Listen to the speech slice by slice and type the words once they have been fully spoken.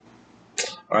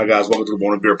All right, guys, welcome to the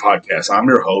Morning Beer Podcast. I'm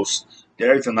your host,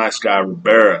 Derek the Nice Guy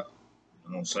Rivera.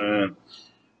 You know what I'm saying?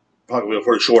 Probably a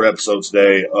pretty short episode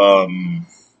today. It's a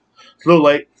little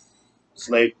late. It's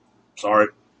late. Sorry.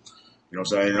 You know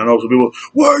what I'm saying? I know some people,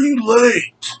 why are you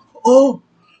late? Oh,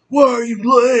 why are you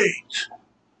late?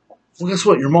 Well, guess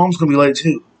what? Your mom's going to be late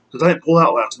too, because I didn't pull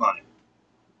out last night.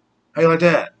 How you like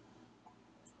that?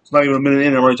 It's not even a minute in,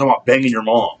 and I'm already talking about banging your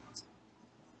mom.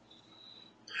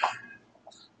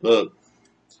 Look,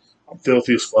 I'm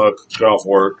filthy as fuck. Just got off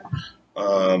work.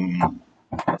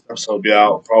 Episode will be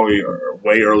out probably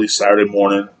way early Saturday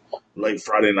morning, late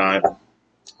Friday night.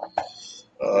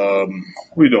 What are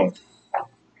you doing?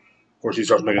 Of course, he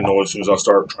starts making noise as soon as I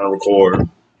start trying to record.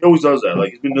 He always does that.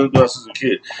 Like, he's been doing that since a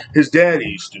kid. His daddy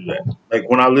used to do that. Like,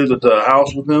 when I lived at the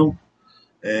house with him,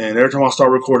 and every time I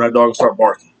start recording, that dog will start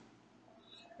barking.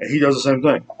 And he does the same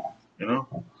thing, you know?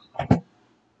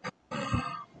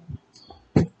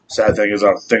 Sad thing is,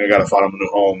 I think I got to find him a new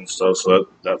home and stuff, so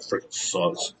that freaking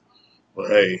sucks. But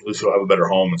hey, at least he'll have a better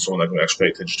home and someone that can actually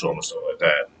pay attention to him and stuff like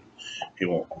that. He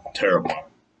won't tear up my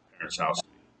parents' house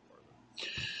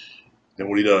than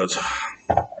what he does.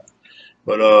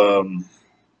 But,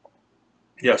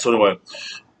 yeah, so anyway,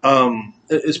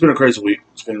 it's been a crazy week.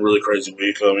 It's been a really crazy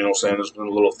week. You know what I'm saying? There's been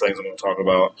little things I'm going to talk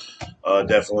about.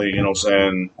 Definitely, you know what I'm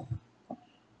saying?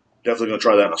 Definitely going to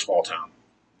try that in a small town.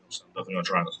 Definitely going to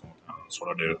try in a small town. That's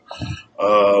what I do.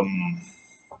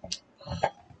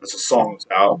 It's a song that's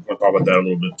out. I'm going to talk about that a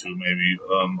little bit too, maybe.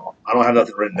 I don't have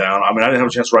nothing written down. I mean, I didn't have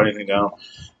a chance to write anything down.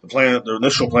 The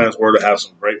initial plans were to have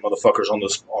some great motherfuckers on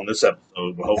this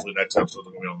episode, but hopefully next episode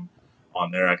they're going to be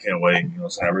on there. I can't wait. You know what I'm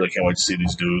saying? I really can't wait to see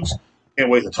these dudes. Can't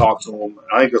wait to talk to them.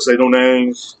 I ain't going to say no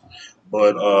names,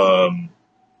 but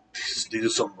these are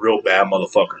some real bad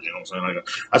motherfuckers. You know what I'm saying? Like,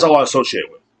 that's all I associate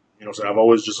with. You know what I'm saying? I've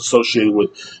always just associated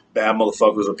with bad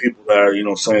motherfuckers or people that are, you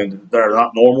know what I'm saying, that are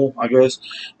not normal, I guess.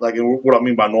 Like, what I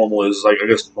mean by normal is, like, I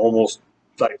guess normal,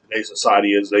 like, today's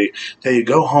society is they tell you,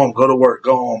 go home, go to work,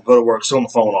 go home, go to work, sit on the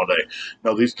phone all day.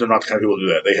 No, they're not the kind of people who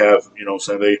do that. They have, you know what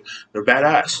I'm saying, they're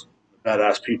badass.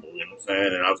 Badass people, you know what I'm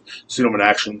saying? And I've seen them in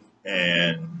action,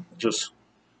 and just,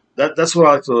 that's what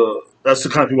I like to, that's the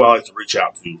kind of people I like to reach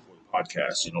out to for the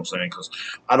podcast, you know what I'm saying? Because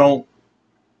I don't,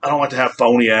 I don't like to have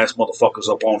phony ass motherfuckers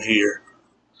up on here.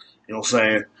 You know what I'm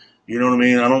saying? You know what I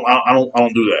mean? I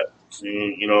don't do that.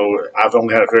 You know, I've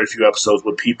only had a very few episodes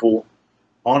with people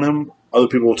on them. Other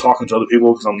people talking to other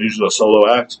people because I'm usually a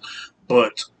solo act.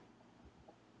 But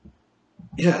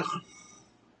yeah,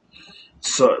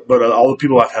 but all the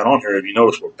people I've had on here, if you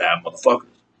notice, were bad motherfuckers.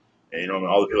 And you know,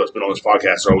 all the people that's been on this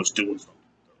podcast are always doing something.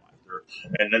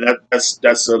 And then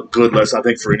that's a good lesson I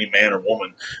think for any man or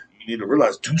woman. You need to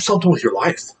realize do something with your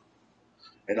life.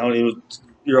 And I don't even,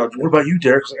 you know, what about you,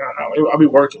 Derek? Like, I'll be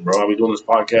working, bro. I'll be doing this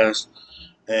podcast,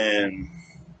 and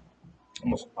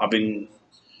I've been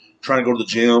trying to go to the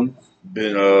gym,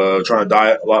 been trying to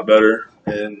diet a lot better,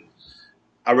 and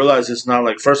I realized it's not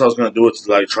like first I was gonna do it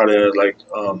to like try to like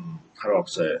how do I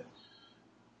say it?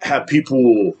 Have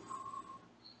people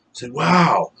say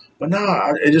wow, but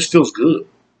nah, it just feels good.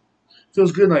 It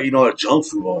feels good not eating all that junk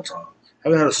food all the time. I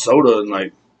haven't had a soda in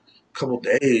like a couple of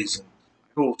days. And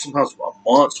I go sometimes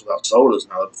months without sodas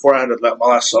now. Before I had my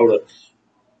last soda,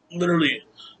 literally,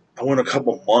 I went a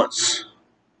couple months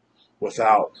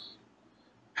without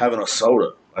having a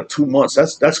soda. Like 2 months.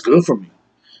 That's good for me.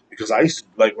 Because I used to,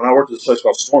 like, when I worked at this place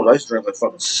called Storms, I used to drink like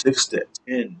fucking 6 to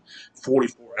 10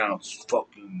 44-ounce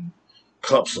fucking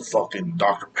cups of fucking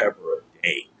Dr. Pepper a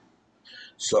day.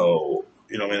 So,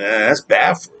 you know what I mean? That's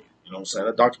bad for you. You know what I'm saying?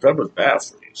 That Dr. Pepper is bad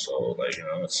for you. So, like, you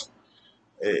know,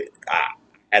 I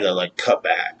had to, like, cut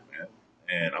back, man.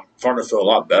 And I'm starting to feel a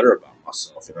lot better about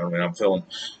myself. You know what I mean? I'm feeling,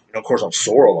 you know, of course, I'm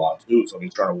sore a lot, too. So I've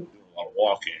been trying to do a lot of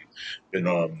walking. Been,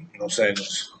 you know what I'm saying?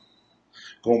 Just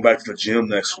going back to the gym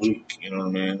next week. You know what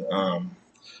I mean? I'm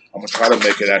gonna try to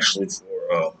make it actually for.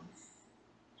 I'm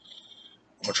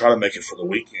gonna try to make it for the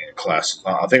weekend classes.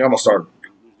 I think I'm gonna start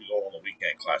going on the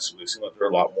weekend classes. They seem like they're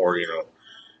a lot more, you know,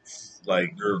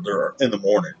 like they're in the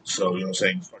morning. So you know what I'm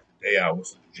saying. You start the day out with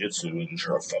some jiu-jitsu and you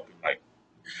try to fucking like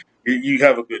you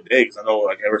have a good day because I know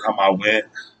like every time I went,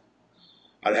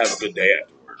 I'd have a good day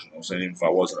afterwards. You know what I'm saying, even if I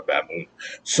was in a bad mood.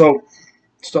 So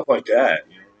stuff like that.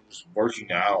 You know, just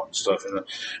working out and stuff.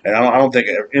 And I don't think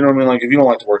you know what I mean. Like if you don't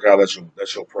like to work out, that's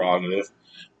your prerogative.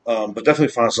 But definitely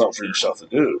find something for yourself to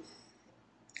do.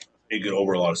 You get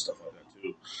over a lot of stuff like that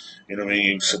too. You know what I mean?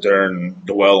 You can sit there and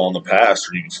dwell on the past,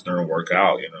 or you can sit there and work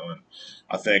out. You know, and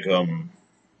I think I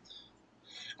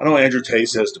know Andrew Tate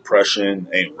says depression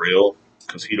ain't real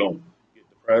because he don't get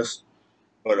depressed,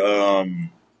 but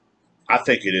I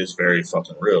think it is very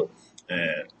fucking real,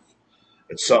 and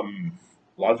it's something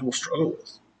a lot of people struggle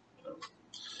with. You know?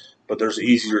 But there's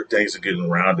easier things to get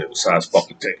around it besides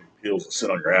fucking taking pills and sit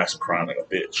on your ass and crying like a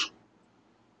bitch.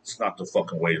 It's not the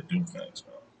fucking way to do things,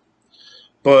 man.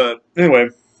 But anyway,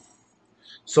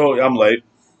 so I'm late.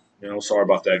 Sorry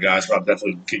about that, guys. But I'm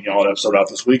definitely getting y'all an episode out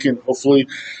this weekend. Hopefully,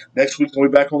 next week we'll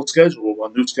be back on the schedule. Our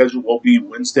new schedule will be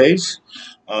Wednesdays.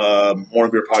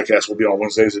 Morning Beer Podcast will be on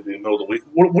Wednesdays at the middle of the week.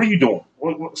 What are you doing?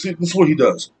 See, this is what he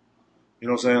does. You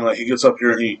know what I'm saying? Like, he gets up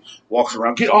here and he walks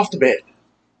around. Get off the bed.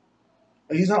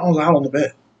 Like, he's not allowed on the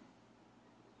bed.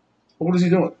 What is he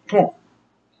doing? Come on.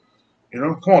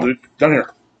 Come on, dude. Down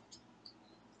here.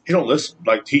 He don't listen.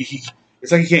 Like,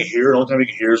 it's like he can't hear. The only time he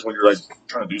can hear is when you're, like,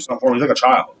 trying to do something for him. He's like a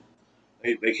child.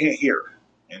 They can't hear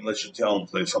unless you tell them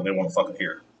there's something they want to fucking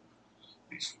hear.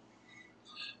 It's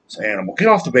an animal. Get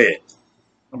off the bed.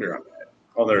 I'll be right back.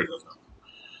 Oh, there he goes.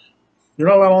 You're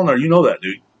not allowed on there. You know that,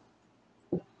 dude.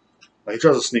 Like, he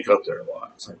tries to sneak up there a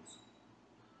lot. It's like,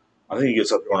 I think he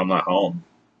gets up there when I'm not home.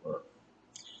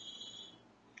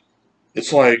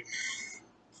 It's like,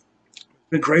 it's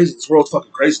been crazy. This world's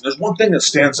fucking crazy. There's one thing that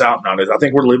stands out nowadays. I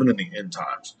think we're living in the end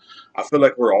times. I feel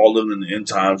like we're all living in the end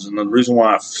times. And the reason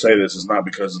why I say this is not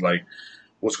because of, like,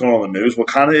 what's going on in the news. What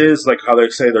kind of is, like, how they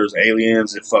say there's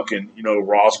aliens and fucking, the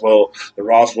Roswell,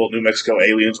 New Mexico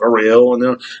aliens are real.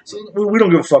 And so we don't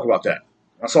give a fuck about that.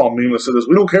 I saw a meme that said this.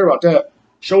 We don't care about that.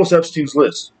 Show us Epstein's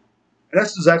list. And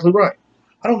that's exactly right.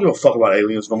 I don't give a fuck about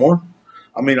aliens no more.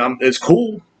 I mean, it's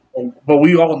cool, but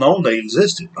we all know they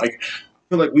existed. Like,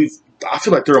 I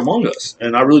feel like they're among us,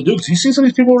 and I really do. Cause you see some of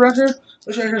these people around here,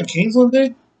 especially right here in Kingsland,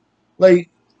 dude. Like,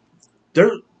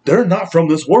 they're not from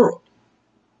this world.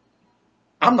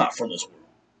 I'm not from this world.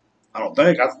 I don't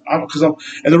think.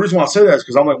 And the reason why I say that is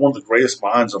because I'm like one of the greatest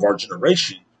minds of our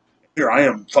generation. Here I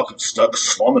am, fucking stuck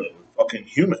slumming it with fucking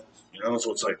humans.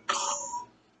 So it's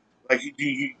like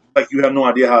you have no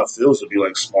idea how it feels to be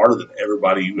like smarter than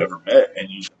everybody you ever met, and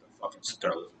you just have to fucking sit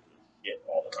there and listen to it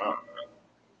all the time.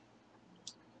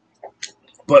 Right?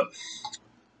 But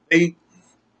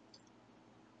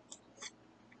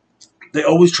they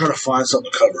always try to find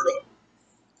something to cover it up.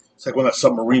 It's like when that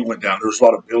submarine went down, there was a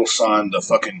lot of bills signed to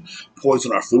fucking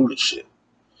poison our food and shit.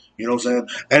 You know what I'm saying?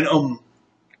 And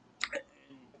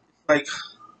like,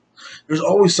 there's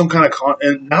always some kind of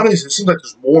and nowadays it seems like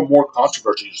there's more and more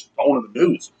controversy just thrown in the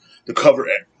news to cover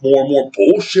more and more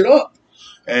bullshit up.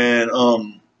 And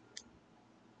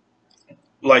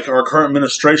like our current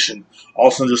administration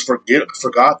also just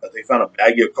forgot that they found a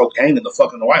baggie of cocaine in the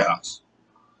fucking White House.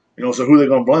 So who are they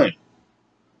gonna blame?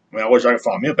 I mean, I wish I could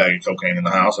find me a bag of cocaine in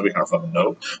the house. That'd be kind of fucking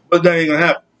dope. But that ain't gonna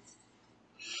happen.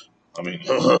 I mean,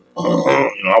 I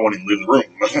wouldn't even leave the room.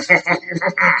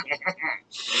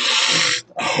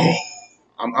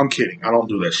 I'm kidding. I don't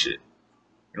do that shit.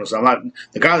 So I'm not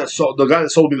the guy that sold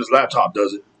me this laptop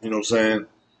does it. You know what I'm saying?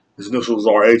 His initials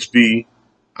are HB.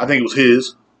 I think it was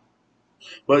his.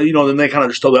 But then they kind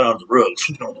of just throw that under the rug,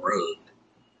 sweep it on the rug,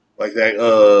 like that.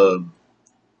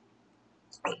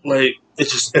 Like,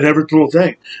 it's just an every little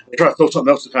thing. They try to throw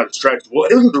something else to kind of distract you. Well,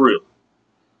 it isn't the real.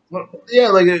 Well, yeah,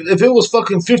 like, if it was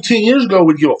fucking 15 years ago,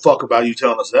 we'd give a fuck about you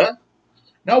telling us that.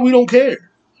 Now we don't care.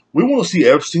 We want to see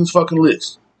Epstein's fucking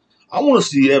list. I want to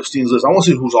see Epstein's list. I want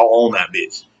to see who's all on that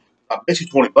bitch. I bet you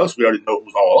 $20 we already know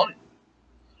who's all on it.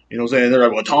 You know what I'm saying? They're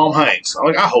like, well, Tom Hanks. I'm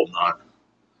like, I hope not.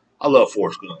 I love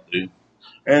Forrest Gump, dude.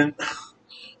 And,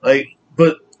 like,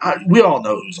 but we all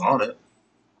know who's on it.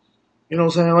 You know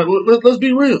what I'm saying? Like, let's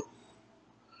be real.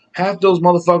 Half those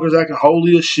motherfuckers acting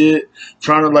holy as shit,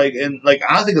 trying to, I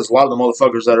think it's a lot of the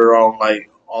motherfuckers that are on, like,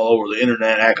 all over the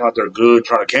internet acting like they're good,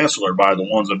 trying to cancel everybody, the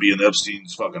ones that be in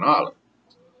Epstein's fucking island.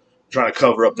 Trying to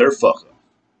cover up their fuck up.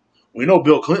 We know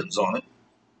Bill Clinton's on it.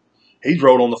 He's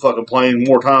rode on the fucking plane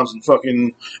more times than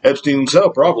fucking Epstein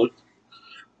himself, probably.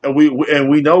 And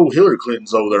we know Hillary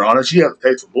Clinton's over there on it. She has to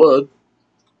pay for blood.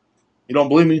 You don't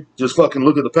believe me? Just fucking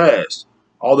look at the past.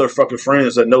 All their fucking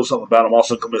friends that know something about them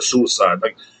also commit suicide.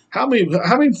 Like, how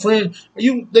many friends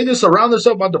they just surround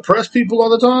themselves by depressed people all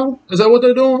the time? Is that what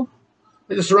they're doing?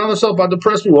 They just surround themselves by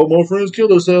depressed people. All my friends kill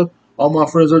themselves. All my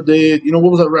friends are dead.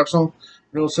 What was that rap song?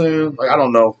 You know what I'm saying? Like, I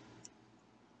don't know.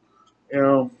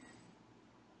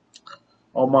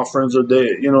 All my friends are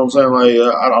dead. You know what I'm saying?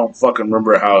 Like, I don't fucking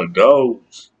remember how it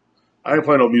goes. I ain't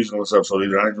playing no music on this episode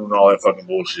either. I ain't doing all that fucking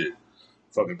bullshit.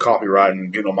 Fucking copywriting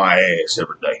and getting on my ass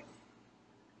every day.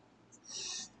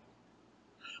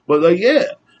 But, like, yeah.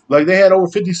 Like, they had over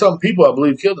 50-something people, I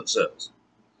believe, killed themselves.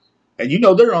 And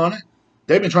they're on it.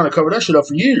 They've been trying to cover that shit up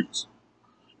for years.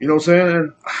 You know what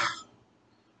I'm saying?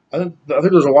 I think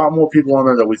there's a lot more people on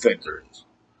there than we think there is.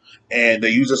 And they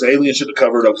use this alien shit to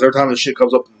cover it up. Because every time this shit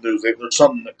comes up in the news, there's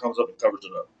something that comes up and covers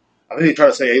it up. I think they try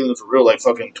to say aliens were real like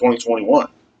fucking 2021.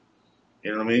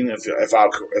 You know what I mean?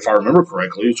 If I remember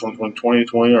correctly,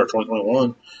 2020 or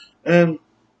 2021, and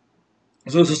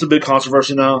so it's just a big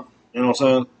controversy now. You know what I'm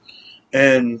saying?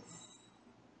 And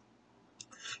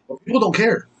but people don't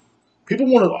care. People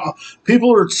want to.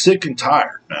 People are sick and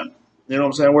tired, man. You know what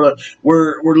I'm saying?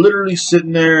 We're literally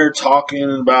sitting there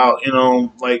talking about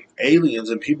like aliens,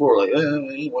 and people are like,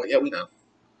 well, yeah, we know,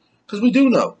 because we do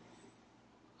know.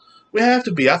 We have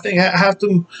to be. I think have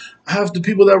the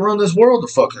people that run this world the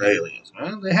fucking aliens,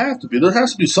 man. They have to be. There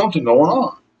has to be something going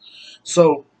on.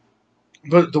 So,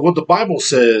 but what the Bible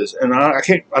says, and I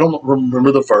can't. I don't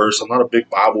remember the verse. I'm not a big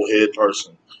Bible head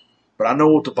person, but I know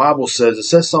what the Bible says. It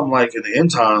says something like in the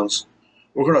end times,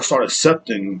 we're going to start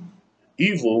accepting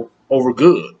evil over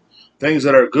good. Things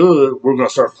that are good, we're going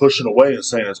to start pushing away and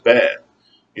saying it's bad.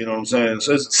 You know what I'm saying?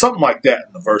 So it's something like that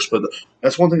in the verse. But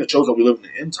that's one thing that shows that we live in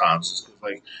the end times. Is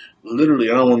like, literally,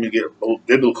 I don't want to get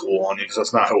biblical on you because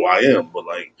that's not who I am. But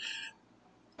like,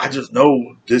 I just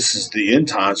know this is the end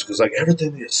times because like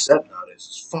everything they accept nowadays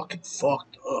is fucking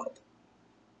fucked up.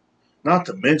 Not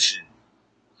to mention,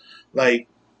 like,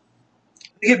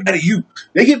 they get mad at you.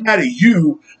 They get mad at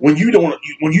you when you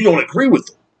don't agree with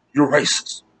them. You're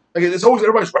racist. Like it's always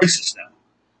everybody's racist now.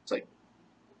 It's like,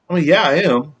 I mean, yeah, I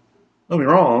am. Don't be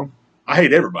wrong. I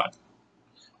hate everybody,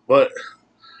 but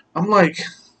I'm like,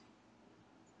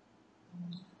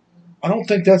 I don't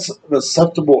think that's an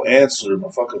acceptable answer. My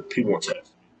fucking people are texting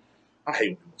me. I hate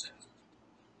when people text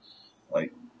me.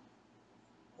 Like,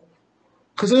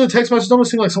 because in the text message, it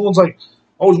almost seems like someone's like,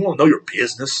 always want to know your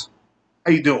business.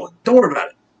 How you doing? Don't worry about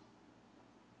it.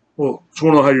 Well, just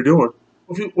want to know how you're doing.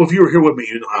 If you were here with me,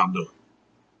 you know how I'm doing.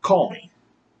 Call me.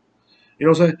 You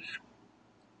know what I'm saying?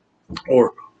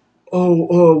 Or,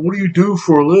 what do you do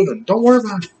for a living? Don't worry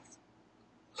about it.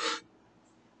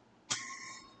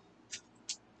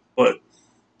 But,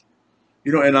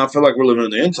 and I feel like we're living in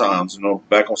the end times,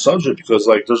 back on subject, because,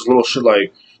 like, there's little shit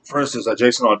like, for instance, that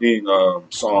Jason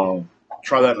Aldean song,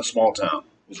 Try That in a Small Town,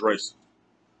 is racist.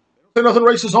 There's nothing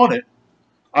racist on it.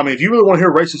 I mean, if you really want to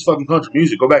hear racist fucking country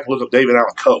music, go back and look up David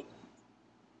Allan Coe.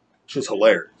 It's just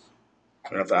hilarious.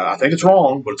 I think it's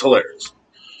wrong, but it's hilarious.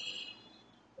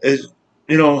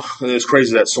 It's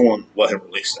crazy that someone let him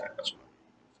release that.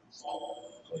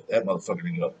 Like that motherfucker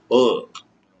didn't get a bug.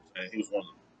 And he was one of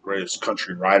the greatest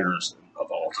country writers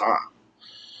of all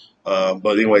time.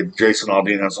 But anyway, Jason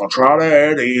Aldean has on Try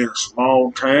That in a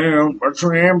Small Town. I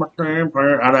didn't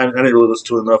really listen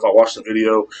to it enough. I watched the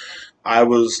video. I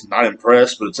was not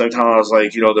impressed, but at the same time, I was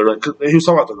like, they're like, he was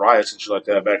talking about the riots and shit like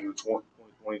that back in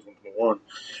 2020, 2021,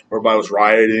 where everybody was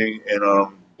rioting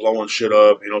and blowing shit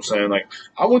up. You know what I'm saying? Like,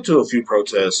 I went to a few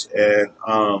protests and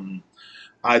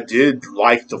I did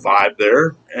like the vibe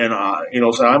there. And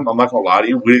so I'm not gonna lie to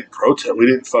you, we didn't protest, we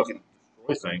didn't fucking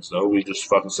destroy things though. We just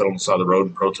fucking sat on the side of the road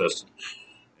and protested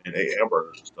and ate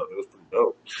hamburgers and stuff. It was pretty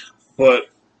dope, but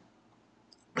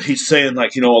he's saying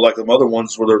like like the other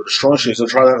ones where they're destroying shit. So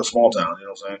try that in a small town, you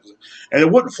know what I'm saying? And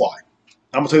it wouldn't fly.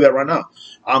 I'm gonna tell you that right now.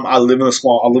 I lived in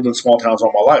small towns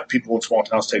all my life. People in small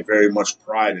towns take very much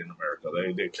pride in America.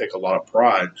 They take a lot of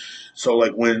pride. So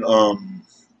like when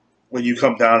you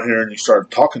come down here and you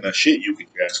start talking that shit, you get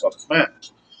your ass fucking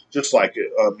smashed. Just like you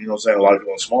know what I'm saying, a lot of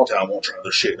people in a small town won't try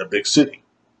their shit in a big city.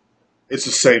 It's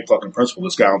the same fucking principle.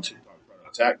 This guy on TikTok trying to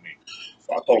attack me.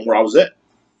 So I told him where I was at.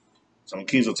 So I'm in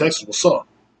Kingsville, Texas. What's up?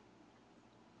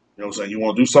 You know what I'm saying? You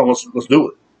want to do something? Let's do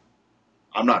it.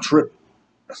 I'm not tripping.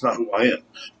 That's not who I am.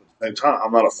 But at the same time,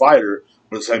 I'm not a fighter.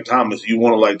 But at the same time, if you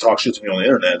want to like talk shit to me on the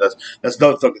internet, that's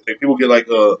another fucking thing. People get like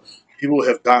people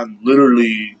have gotten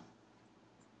literally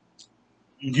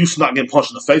used to not getting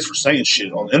punched in the face for saying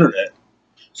shit on the internet.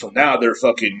 So now they're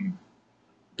fucking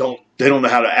they don't know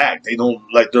how to act. They don't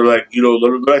like they're like they're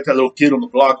like that little kid on the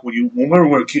block when remember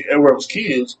when everyone was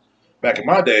kids back in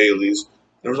my day at least.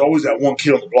 There was always that one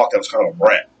kid on the block that was kind of a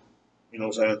brat. You know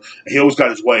what I'm saying? And he always got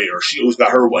his way, or she always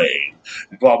got her way,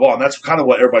 and blah, blah. And that's kind of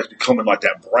what everybody's becoming like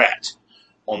that brat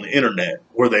on the internet,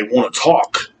 where they want to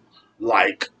talk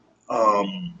like,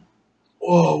 oh,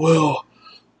 well,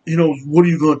 what are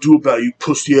you going to do about it, you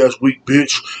pussy-ass weak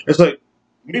bitch? It's like,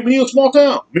 meet me in a small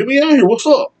town. Meet me out here. What's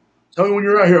up? Tell me when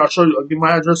you're out here. I'll show you. I'll give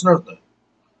my address and everything.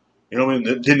 You know what I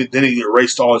mean? Then he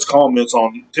erased all his comments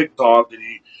on TikTok, and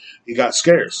he got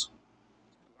scarce.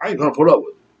 I ain't going to put up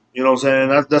with it. You know what I'm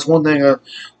saying? That's one thing.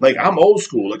 Like, I'm old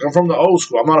school. Like, I'm from the old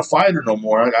school. I'm not a fighter no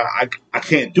more. I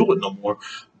can't do it no more.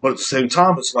 But at the same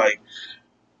time, it's like,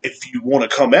 if you want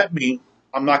to come at me,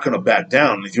 I'm not going to back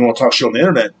down. If you want to talk shit on the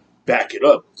internet, back it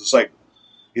up. It's like,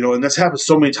 and that's happened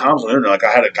so many times on the internet. Like,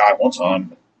 I had a guy one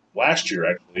time, last year.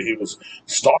 Actually, he was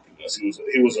stalking us. He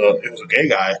was a gay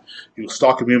guy. He was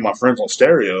stalking me and my friends on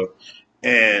stereo,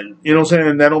 and you know what I'm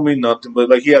saying. That don't mean nothing, but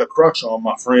like he had a crush on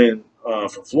my friend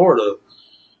from Florida.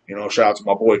 You know, shout out to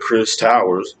my boy Chris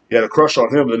Towers. He had a crush on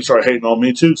him, and then he started hating on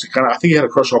me too. So I think he had a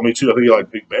crush on me too. I think he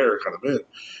liked Big Bear kind of bit.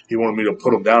 He wanted me to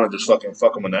put him down and just fucking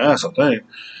fuck him in the ass. I think.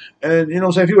 And you know, what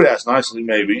I'm saying, if you would ask nicely,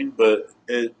 maybe, but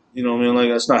you know, what I mean, like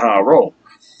that's not how I roll.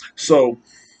 So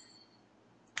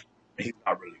he's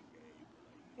not really gay.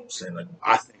 You know what I'm saying? Like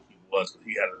I think he was, but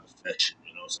he had an obsession.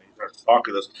 You know what I'm saying? He started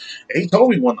talking to us, and he told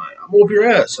me one night, "I'm gonna whoop your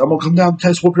ass. I'm gonna come down and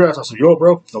test whoop your ass." I said, "Yo,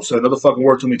 bro, don't say another fucking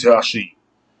word to me till I see you.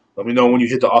 Let me know when you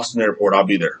hit the Austin airport. I'll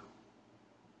be there."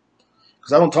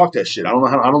 Because I don't talk that shit. I don't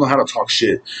know how to talk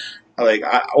shit. I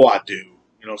do.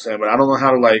 You know what I'm saying? But I don't know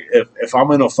how to like if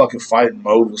I'm in a fucking fighting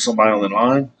mode with somebody on the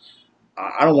line.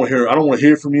 I don't want to hear. I don't want to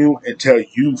hear from you until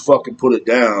you fucking put it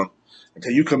down.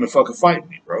 Until you come and fucking fight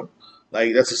me, bro.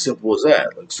 Like that's as simple as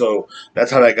that. Like so, that's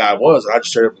how that guy was. I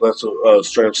just straight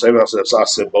up statement. I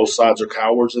said both sides are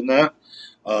cowards in that.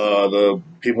 The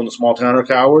people in the small town are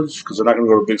cowards because they're not going to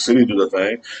go to the big city and do their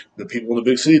thing. The people in the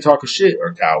big city talking shit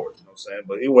are cowards. You know what I'm saying?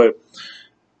 But anyway,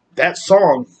 that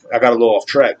song, I got a little off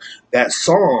track. That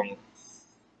song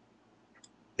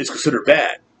is considered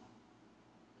bad.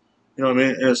 You know what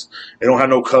I mean? They don't have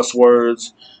no cuss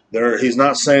words. He's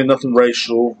not saying nothing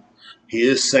racial. He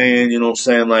is saying, you know what I'm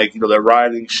saying, like, you know, that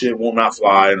riding shit will not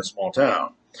fly in a small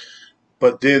town.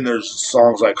 But then there's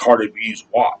songs like Cardi B's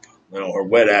WAP, you know, her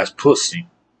wet ass pussy,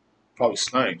 probably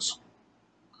stinks.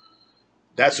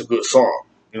 That's a good song.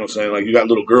 You know what I'm saying? Like, you got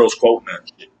little girls quoting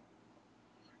that shit.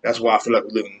 That's why I feel like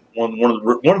we live in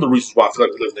one of the reasons why I feel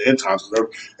like we live in the end times.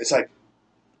 It's like,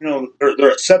 you know,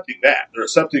 they're accepting that. They're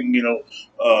accepting, you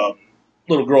know,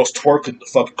 little girls twerking the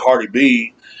fucking Cardi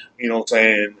B, you know what I'm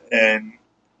saying, and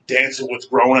dancing with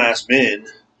grown ass men,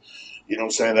 you know what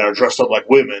I'm saying, that are dressed up like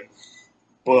women,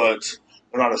 but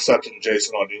they're not accepting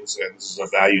Jason Aldean saying this is the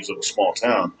values of a small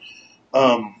town.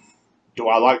 Um, do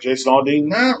I like Jason Aldean?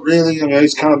 Not really. I mean, I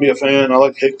used to kind of be a fan. I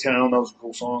like Hicktown. That was a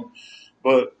cool song.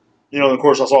 But, you know, of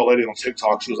course, I saw a lady on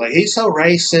TikTok. She was like, he's so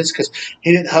racist because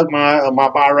he didn't hug my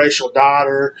biracial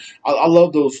daughter. I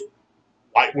love those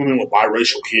white women with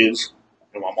biracial kids.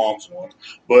 And my mom's one,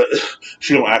 but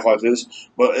she don't act like this.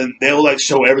 But and they'll like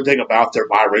show everything about their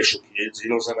biracial kids. You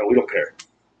know what I'm saying? Like, we don't care.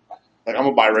 Like I'm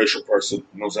a biracial person.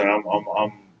 You know what I'm saying?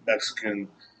 I'm Mexican,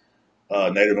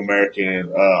 Native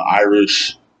American,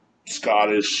 Irish,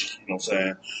 Scottish. You know what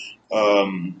I'm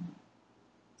saying?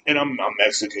 And I'm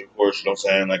Mexican, of course. You know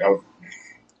what I'm saying?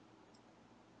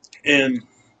 And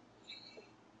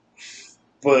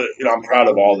but you know I'm proud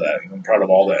of all that. I'm proud of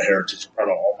all that heritage. I'm proud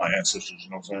of all my ancestors.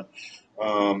 You know what I'm saying?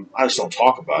 I just don't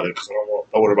talk about it because I don't want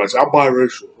everybody to say I'm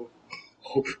biracial.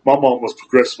 My mom was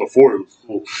progressive before it was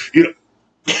cool. You know,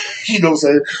 you know what I'm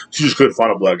saying? She just couldn't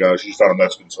find a black guy. She just found a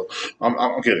Mexican. So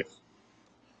I'm kidding.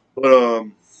 But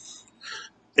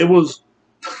it was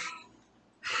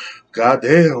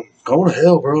goddamn going to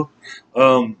hell, bro.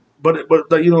 But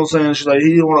you know what I'm saying? She's like, he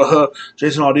didn't want to hug.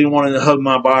 Jason Aldean wanted to hug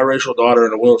my biracial daughter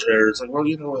in a wheelchair. It's like, well,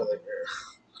 you know what? Like,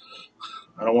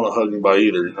 I don't want to hug anybody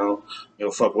either. You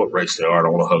know, fuck what race they are. I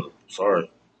don't want to hug them.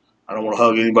 Sorry. I don't want to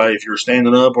hug anybody if you're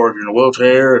standing up or if you're in a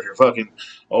wheelchair, if you're fucking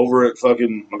over at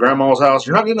fucking my grandma's house.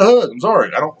 You're not getting a hug. I'm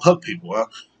sorry. I don't hug people.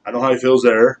 I know how he feels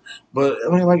there. But, I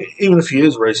mean, like, even if he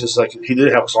is racist, like, he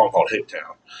did have a song called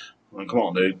Hicktown. I mean, come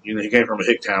on, dude. You know, he came from a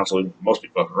hick town, so he must be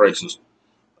fucking racist.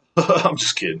 I'm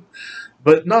just kidding.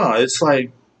 But, no, it's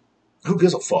like, who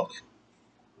gives a fuck?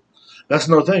 That's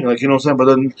another thing. Like, you know what I'm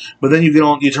saying? But then you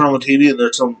turn on the TV and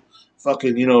there's some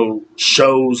fucking, you know,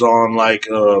 shows on, like,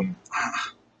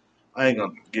 I ain't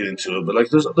gonna get into it, but like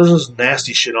there's this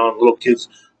nasty shit on little kids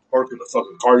parking the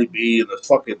fucking Cardi B and the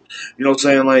fucking you know what I'm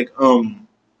saying like all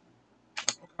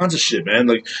kinds of shit, man.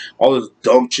 Like all this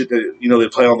dumb shit that you know they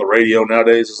play on the radio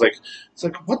nowadays. It's like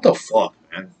what the fuck,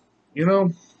 man. You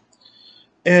know,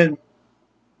 and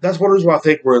that's one reason why I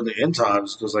think we're in the end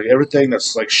times because like everything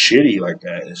that's like shitty like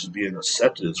that is just being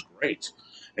accepted is great,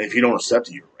 and if you don't accept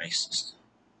it, you're racist.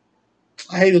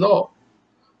 I hate it all.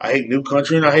 I hate new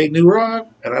country and I hate new rock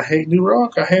and I hate new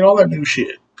rock. I hate all that new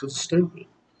shit because it's stupid.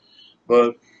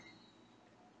 But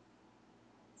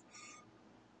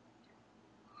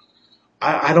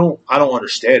I don't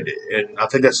understand it, and I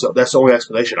think that's the only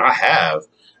explanation I have.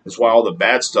 Is why all the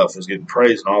bad stuff is getting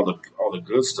praised and all the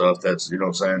good stuff that's you know what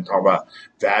I'm saying talk about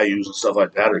values and stuff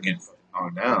like that are getting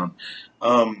knocked down.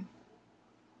 Um,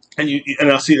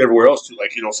 and I see it everywhere else too,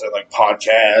 like you know what I'm saying like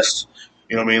podcasts.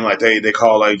 You know what I mean? Like they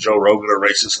call like Joe Rogan a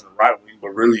racist and the right wing,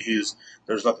 but really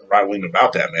there's nothing right wing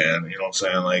about that man. You know what I'm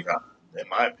saying? Like in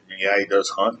my opinion, yeah, he does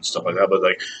hunt and stuff like that, but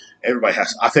like everybody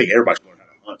has. I think everybody should learn how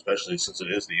to hunt, especially since it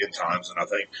is the end times. And I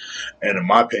think, and in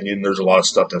my opinion, there's a lot of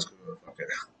stuff that's going to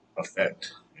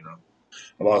affect.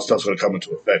 A lot of stuff's going to come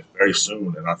into effect very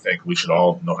soon, and I think we should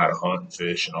all know how to hunt and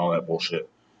fish and all that bullshit.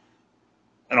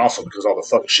 And also because all the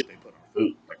fucking shit they put on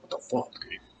food, like what the fuck,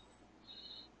 dude?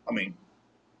 I mean,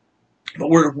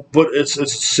 but it's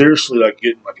seriously like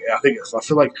getting like I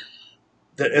feel like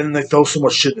that, and they throw so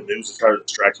much shit in the news to try to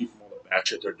distract you from all the bad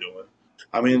shit they're doing.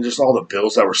 I mean, just all the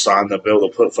bills that were signed, the bill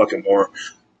to put fucking more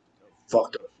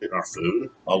fucked up shit in our food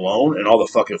alone, and all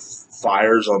the fucking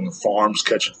fires on the farms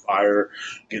catching fire,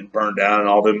 getting burned down, and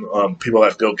all them people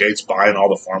that Bill Gates buying all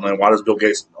the farmland. Why does Bill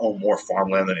Gates own more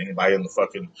farmland than anybody in the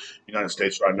fucking United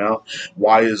States right now?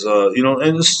 Why is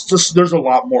and it's just there's a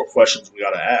lot more questions we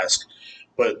got to ask,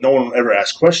 but no one ever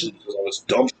asks questions because all this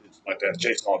dumb shit like that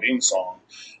Jason Aldean song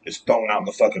is thrown out in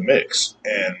the fucking mix,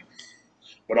 and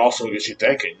but also gets you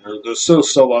thinking. There's still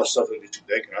a lot of stuff that gets you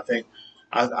thinking. I think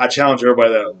I challenge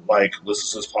everybody that like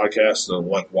listens to this podcast to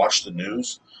like watch the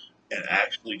news and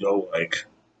actually go like,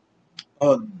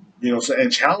 and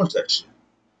challenge that shit.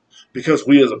 Because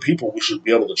we as a people, we should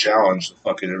be able to challenge the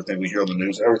fucking everything we hear on the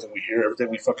news, everything we hear, everything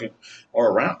we fucking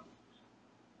are around.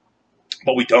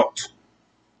 But we don't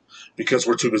because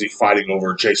we're too busy fighting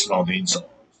over Jason Aldean songs.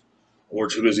 We're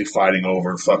too busy fighting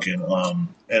over fucking and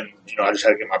I just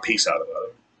had to get my piece out about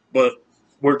it. But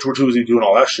we're too busy doing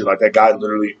all that shit. Like that guy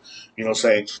literally,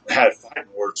 saying had fighting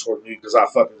words toward me because I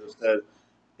fucking just said,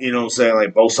 saying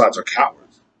like both sides are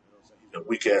cowards. That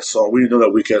weak ass song. We didn't know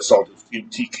that weak ass song to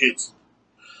TMT kids.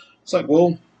 It's like, well,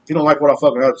 if you don't like what I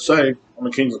fucking have to say, I'm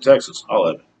in Kings of Texas. I'll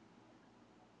let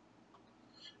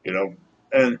it.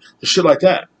 And shit like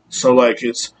that. So like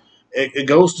it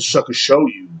goes to show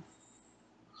you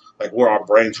like where our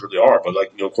brains really are. But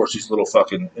like of course these little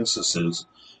fucking instances.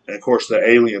 And of course, the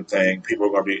alien thing, people are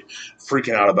going to be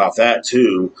freaking out about that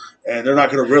too, and they're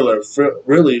not going to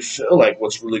really feel like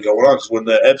what's really going on. Because when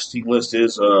the Epstein list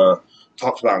is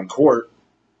talked about in court,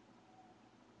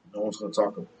 no one's going to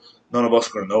talk. None of us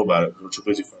are going to know about it because we're too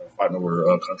busy fighting over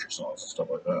country songs and stuff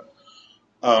like that.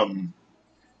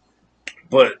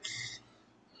 But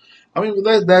I mean,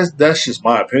 that's just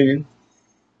my opinion.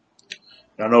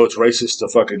 I know it's racist to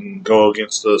fucking go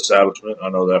against the establishment. I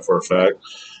know that for a fact.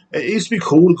 It used to be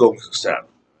cool to go against the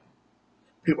establishment.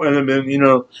 People, and then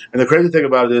and the crazy thing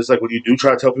about it is, like, when you do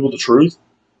try to tell people the truth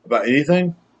about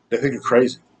anything, they think you're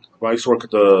crazy. When I used to work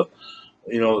at the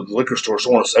liquor store,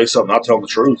 someone to say something, not telling the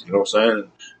truth. You know what I'm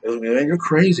saying? And man, you're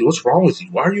crazy. What's wrong with you?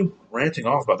 Why are you ranting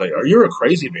off about that? You're a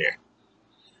crazy man.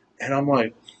 And I'm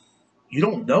like, you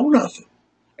don't know nothing,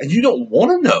 and you don't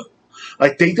want to know.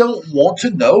 Like, they don't want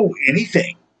to know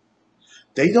anything.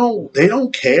 They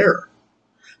don't care.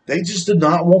 They just do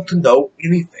not want to know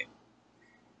anything.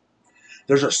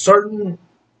 There's a certain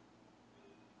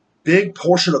big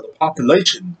portion of the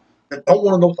population that don't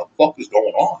want to know what the fuck is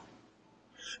going on.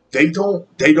 They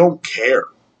don't care.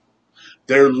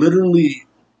 They're literally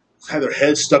have their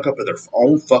heads stuck up in their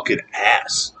own fucking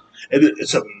ass. And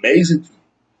it's amazing to me.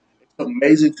 It's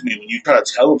amazing to me when you try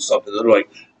to tell them something, they're like,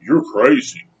 you're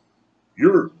crazy.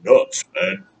 You're nuts,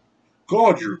 man.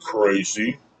 God, you're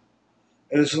crazy.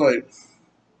 And it's like,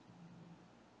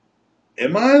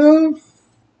 am I though?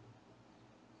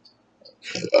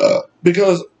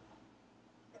 Because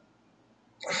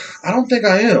I don't think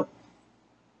I am.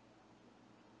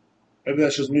 Maybe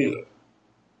that's just me though.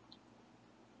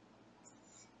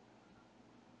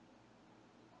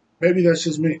 Maybe that's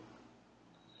just me.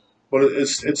 But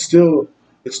it's still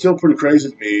pretty crazy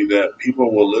to me that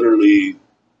people literally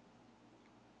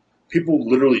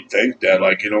think that,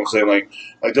 like, what I'm saying, like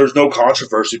there's no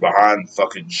controversy behind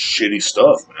fucking shitty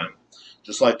stuff, man.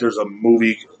 Just like there's a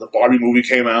movie, the Barbie movie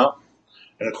came out,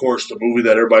 and of course the movie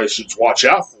that everybody should watch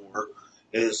out for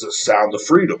is The Sound of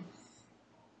Freedom.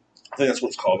 I think that's what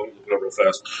it's called. Let me look it up real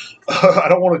fast. I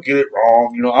don't want to get it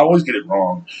wrong. I always get it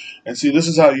wrong. And see, this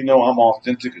is how you know I'm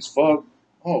authentic as fuck.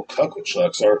 Oh, Cuckle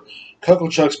Chucks. Our Cuckle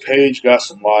Chucks page got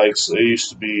some likes. They used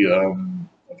to be a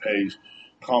page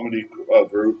comedy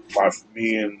group by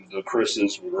me and the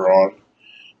Chris's we were on.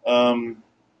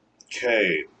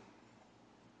 Okay.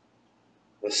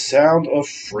 The Sound of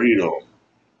Freedom.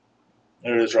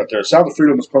 There it is right there. Sound of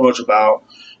Freedom is pretty much about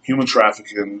human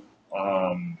trafficking.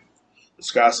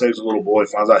 This guy saves a little boy,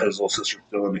 finds out his little sister's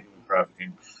still into human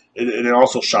trafficking. It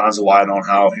also shines a light on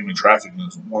how human trafficking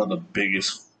is one of the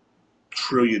biggest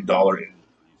trillion-dollar industries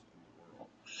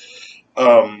in the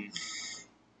world.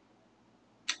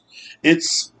 It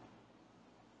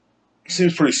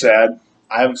seems pretty sad.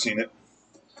 I haven't seen it.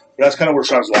 But that's kind of where it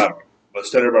shines a light on. But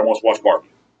instead, everybody wants to watch Barbie.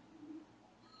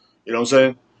 You know what I'm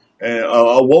saying? And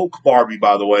a woke Barbie,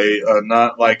 by the way,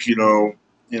 not like they're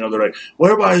like,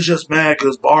 well, everybody's just mad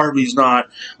because Barbie's not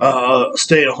a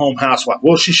stay-at-home housewife.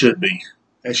 Well, she should be,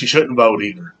 and she shouldn't vote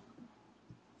either.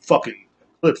 Fucking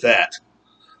clip that.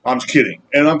 I'm just kidding,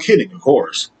 and I'm kidding, of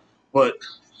course, but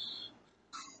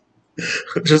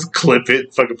just clip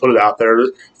it, fucking put it out there.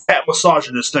 Fat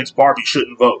misogynist thinks Barbie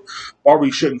shouldn't vote.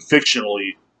 Barbie shouldn't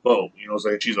fictionally vote. You know what I'm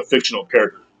saying? She's a fictional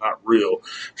character, not real.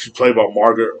 She's played by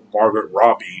Margaret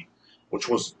Robbie, which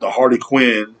was the Harley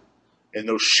Quinn in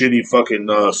those shitty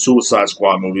fucking Suicide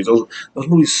Squad movies. Those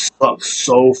movies suck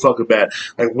so fucking bad.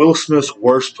 Like Will Smith's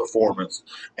worst performance,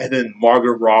 and then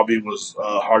Margaret Robbie was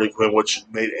Harley Quinn, which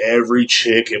made every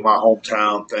chick in my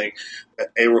hometown think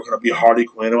that they were going to be Harley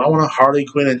Quinn. And I want a Harley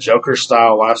Quinn and Joker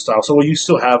style lifestyle. So you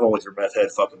still have one with your meth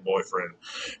head fucking boyfriend.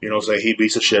 You know, say he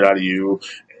beats the shit out of you.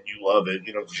 And you love it,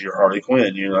 because you're Harley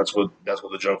Quinn. That's what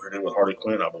the Joker did with Harley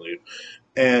Quinn, I believe.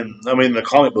 And I mean, the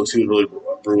comic books, he was really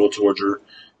brutal towards her.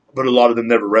 But a lot of them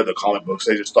never read the comic books.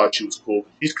 They just thought she was cool.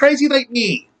 She's crazy like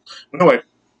me. But anyway,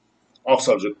 off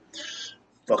subject.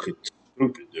 Fucking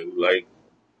stupid, dude. Like,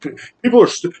 people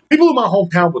in my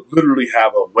hometown would literally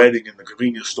have a wedding in the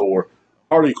convenience store,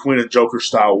 Harley Quinn and Joker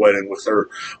style wedding with their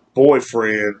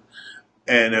boyfriend,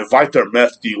 and invite their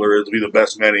meth dealer to be the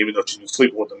best man, even though she's been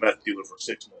sleeping with the meth dealer for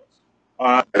 6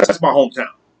 months. That's my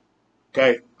hometown.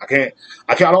 Okay,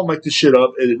 I don't make this shit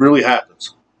up. It really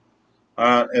happens.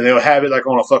 And they'll have it like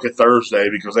on a fucking Thursday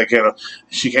because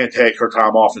she can't take her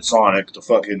time off at Sonic to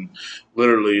fucking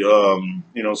literally, on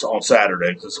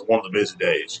Saturday because it's one of the busy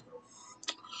days.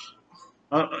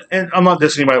 And I'm not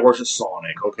dissing anybody that works at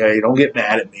Sonic, okay? Don't get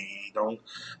mad at me. Don't.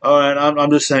 And I'm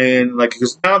just saying, like,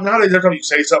 because nowadays every time you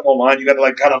say something online, you got to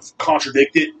like kind of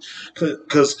contradict it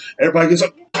because everybody gets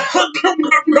like,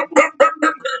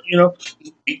 just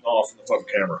eating off in the fucking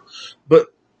camera.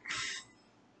 But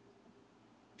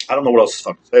I don't know what else to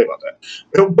fucking say about that.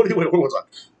 But anyway, what was I?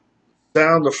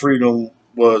 Sound of Freedom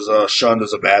was shunned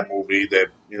as a bad movie. That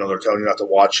they're telling you not to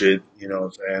watch it. And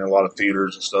a lot of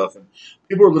theaters and stuff, and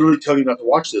people are literally telling you not to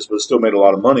watch this, but it still made a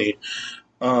lot of money.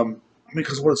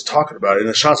 Because of what it's talking about, and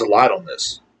it shines a light on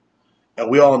this. And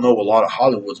we all know a lot of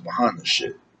Hollywood's behind this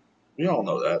shit. We all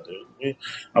know that, dude.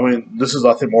 This is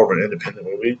I think more of an independent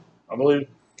movie, I believe.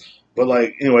 But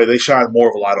like anyway, they shine more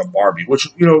of a light on Barbie, which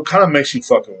kind of makes you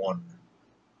fucking wonder.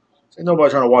 Ain't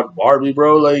nobody trying to watch Barbie,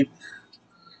 bro. Like,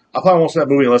 I probably won't see that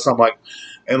movie unless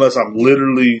I'm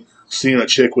literally seeing a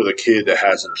chick with a kid that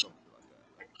has it or something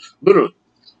like that. Literally,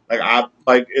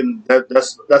 and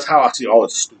that's how I see all the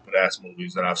stupid ass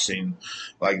movies that I've seen,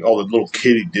 like all the little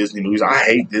kiddie Disney movies. I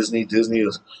hate Disney. Disney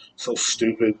is so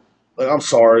stupid. Like, I'm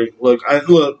sorry. Look.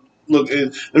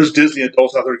 There's Disney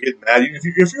adults out there getting mad.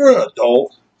 If you're an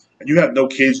adult and you have no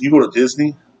kids, and you go to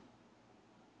Disney.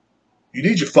 You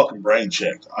need your fucking brain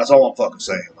checked. That's all I'm fucking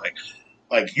saying.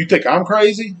 Like you think I'm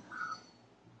crazy?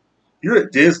 You're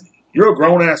at Disney. You're a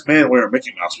grown ass man wearing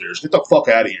Mickey Mouse ears. Get the fuck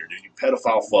out of here, dude. You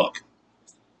pedophile fuck.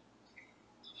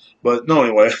 But no,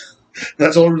 anyway,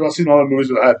 that's the only reason I've seen all the movies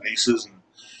that I have nieces, and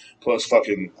plus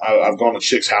fucking I've gone to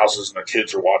chicks' houses and their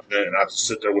kids are watching it, and I have to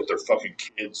sit there with their fucking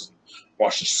kids and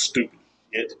watch this stupid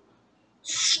shit.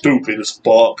 Stupid as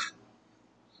fuck.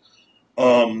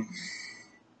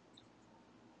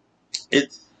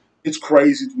 It's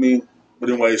crazy to me, but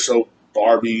anyway. So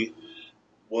Barbie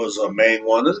was a main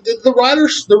one. The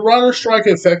writer strike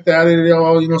affect that at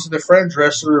all? So the Fran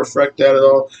Dresser affect that at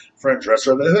all? Fran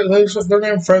Dresser, their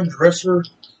name Fran Dresser,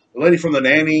 the lady from The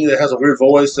Nanny that has a weird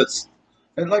voice.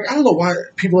 And like I don't know why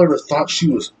people ever thought she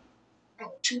was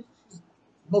the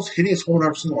most hideous woman I've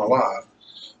ever seen in my life.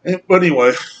 But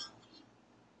anyway.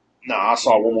 I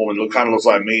saw one woman who kind of looks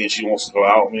like me, and she wants to go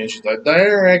out with me, and she's like,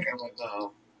 Derek. I'm like,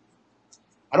 no.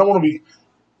 I don't want to be.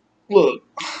 Look,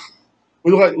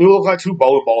 we look like two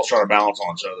bowling balls trying to balance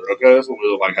on each other. Okay, that's what we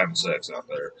look like having sex out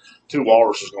there. Two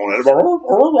walruses going at it.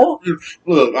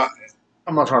 Look,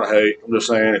 I'm not trying to hate. I'm just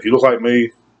saying, if you look like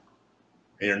me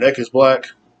and your neck is black,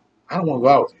 I don't want to go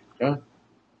out with you. Okay,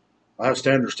 I have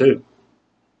standards too.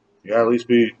 You gotta at least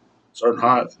be a certain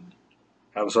height,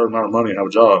 have a certain amount of money, and have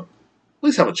a job. At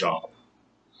least have a job.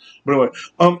 But anyway,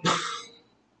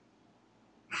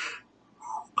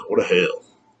 go to hell.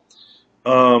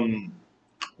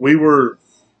 We were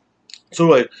so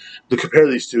like to compare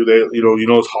these two. They,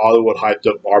 it's Hollywood hyped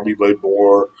up Barbie way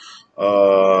more.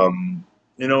 And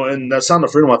that Sound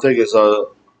of Freedom, I think is I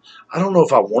don't know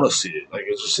if I want to see it. Like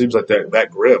it just seems like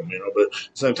that grim, But at the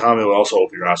same time, it will also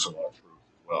open your eyes to a lot of truth.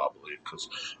 Well, I believe because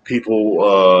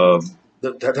people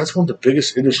that's one of the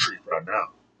biggest industries right now.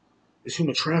 Is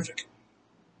human trafficking.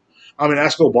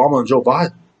 Ask Obama and Joe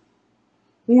Biden.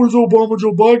 Where's Obama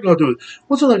Joe Biden not doing?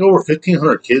 Wasn't like over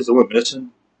 1,500 kids that went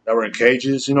missing that were in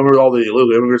cages? You know, remember all the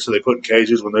illegal immigrants that they put in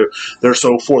cages when they're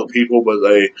so for the people, but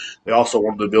they also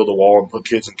wanted to build a wall and put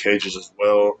kids in cages as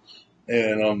well.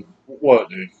 And what,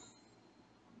 dude?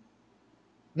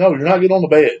 No, you're not getting on the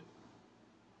bed.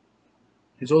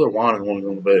 He's over there whining and wanting to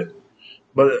get on the bed.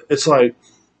 But it's like,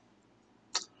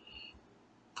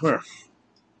 come here.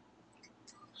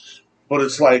 But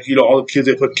it's like, you know, all the kids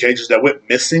they put in cages that went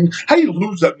missing. How do you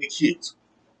lose that many kids?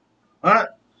 All right?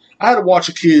 I had to watch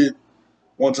a kid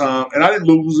one time, and I didn't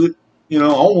lose it. You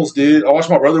know, I almost did. I watched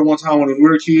my brother one time when we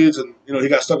were kids, and, you know, he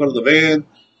got stuck under the van,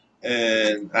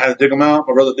 and I had to dig him out,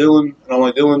 my brother Dylan. And I'm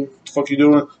like, Dylan, what the fuck you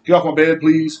doing? Get off my bed,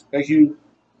 please. Thank you.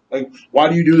 Like, why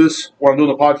do you do this when I'm doing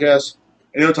the podcast?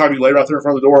 Any other time you lay right there in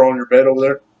front of the door on your bed over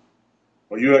there?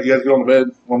 Well, you guys get on the bed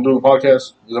while I'm doing the podcast?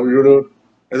 Is that what you're doing?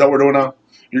 Is that what we're doing now?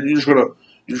 You're just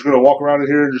gonna walk around in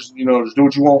here and just just do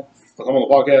what you want? Like I'm on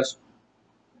the podcast.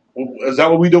 Well, is that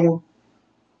what we doing?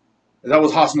 Is that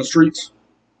what's hot in the streets?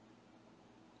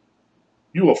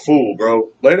 You a fool,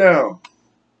 bro. Lay down.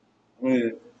 I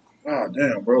mean, god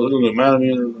damn, bro. It doesn't matter to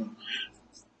me.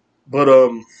 But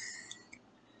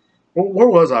where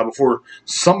was I before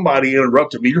somebody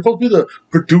interrupted me? You're supposed to be the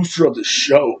producer of the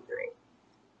show, bro.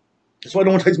 That's why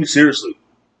no one takes me seriously.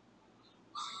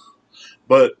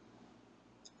 But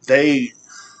anyway,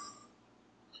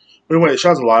 it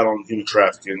shines a light on human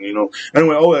trafficking, you know.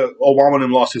 Anyway, Obama and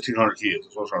them lost 1,500 kids.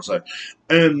 That's what I was trying to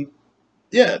say. And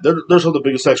yeah, there's some of the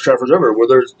biggest sex traffickers ever.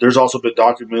 Where there's also been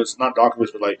documents, not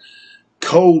documents, but like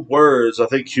code words. I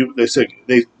think they said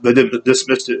they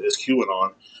dismissed it as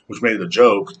QAnon, which made it a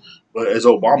joke. But as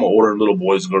Obama ordering little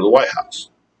boys to go to the White House,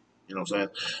 you know what I'm saying?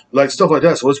 Like stuff like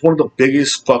that. So it's one of the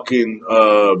biggest fucking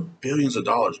billions of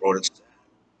dollars, bro.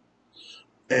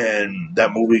 And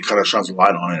that movie kind of shines a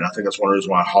light on it. And I think that's one of the reasons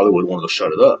why Hollywood wanted to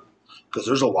shut it up. Because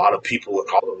there's a lot of people in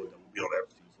Hollywood that would be on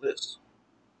everything's list.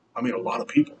 I mean, a lot of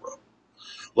people, bro.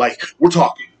 Like, we're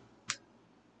talking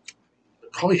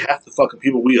probably half the fucking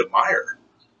people we admire.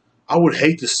 I would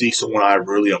hate to see someone I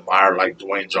really admire like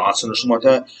Dwayne Johnson or something like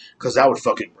that. Because that would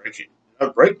fucking break it. That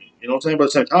would break me. You know what I'm saying? But at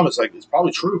the same time, it's like, it's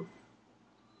probably true.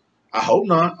 I hope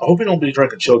not. I hope he don't be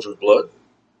drinking children's blood.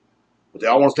 But they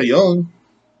all want to stay young.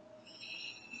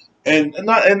 And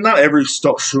not every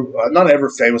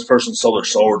famous person sold their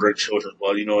soul or drink children's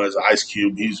blood. You know, as Ice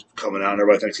Cube, he's coming out and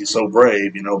everybody thinks he's so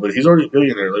brave. You know, but he's already a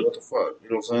billionaire. Like, what the fuck? You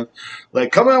know what I'm saying?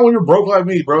 Like, come out when you're broke like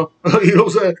me, bro. You know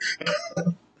what I'm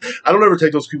saying? I don't ever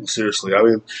take those people seriously. I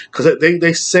mean, because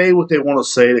they say what they want to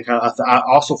say. They kind of. I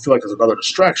also feel like it's another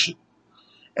distraction.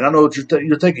 And I know what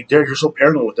you're thinking, Derek. You're so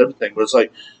paranoid with everything, but it's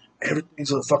like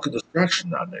everything's a fucking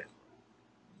distraction nowadays.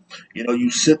 You know,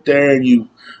 you sit there and you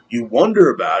wonder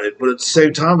about it, but at the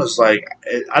same time, it's like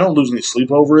I don't lose any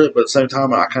sleep over it. But at the same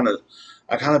time, I kind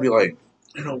of be like,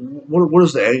 you know, what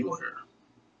is the angle here?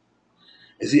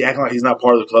 Is he acting like he's not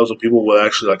part of the club, so people will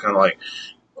actually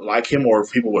like him, or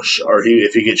if people will,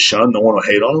 if he gets shunned, no one will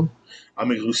hate on him? I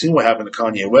mean, we've seen what happened to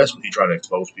Kanye West when he tried to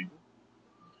expose people.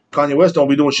 Kanye West don't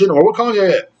be doing shit no more. Where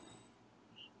Kanye at?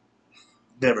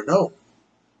 Never know.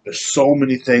 There's so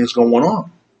many things going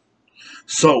on.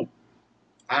 So,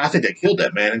 I think they killed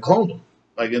that man and cloned him.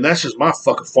 Like, and that's just my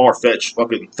fucking far-fetched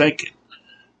fucking thinking.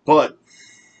 But,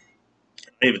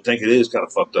 I even think it is kind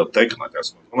of fucked up thinking like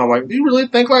that. And I'm like, do you really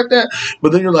think like that?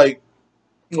 But then you're like,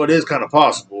 well, it is kind of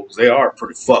possible because they are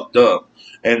pretty fucked up.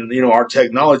 And, you know, our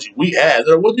technology we have,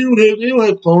 what do you have? They don't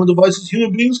have cloning devices.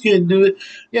 Human beings can't do it.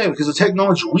 Yeah, because the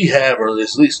technology we have are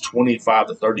at least 25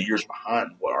 to 30 years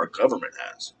behind what our government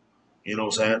has. You know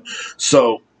what I'm saying?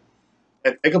 So,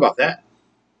 and think about that.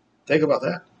 Think about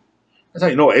that. That's how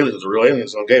you know aliens are real.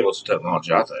 Aliens don't give us the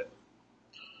technology, I think.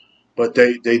 But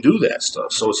they do that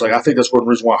stuff. So it's like, I think that's one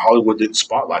reason why Hollywood didn't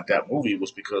spotlight that movie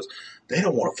was because they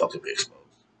don't want to fucking be exposed.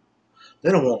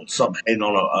 They don't want something hating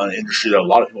on an industry that a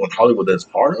lot of people in Hollywood that's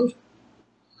part of.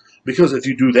 Because if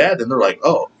you do that, then they're like,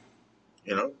 oh,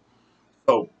 you know.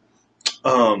 So,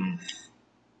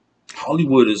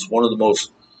 Hollywood is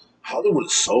Hollywood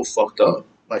is so fucked up.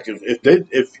 Like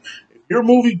if your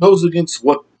movie goes against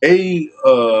what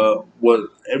what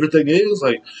everything is,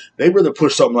 like they rather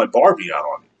push something like Barbie out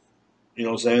on you. You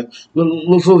know what I'm saying?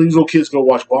 These little kids go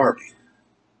watch Barbie.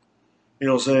 You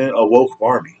know what I'm saying? A woke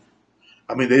Barbie.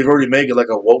 I mean, they've already made it like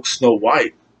a woke Snow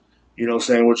White. You know what I'm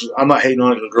saying? Which I'm not hating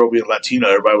on it, the girl being Latina.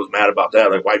 Everybody was mad about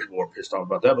that. Like white people were pissed off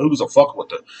about that. But who gives a fuck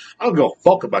with it? I don't give a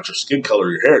fuck about your skin color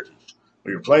or your heritage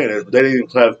when you're playing it. But they didn't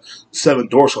even have 7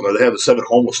 dwarfs on there. They have the 7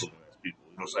 homeless looking people.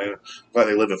 You know what I'm saying? Like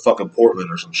they live in fucking Portland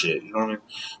or some shit. You know what I mean?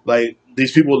 Like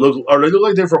these people they look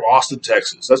like they're from Austin,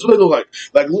 Texas. That's what they look like.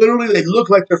 Like literally, they look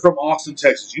like they're from Austin,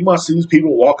 Texas. You might see these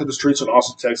people walking the streets in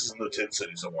Austin, Texas, in the tent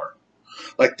city somewhere.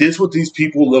 Like this, what these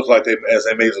people look like as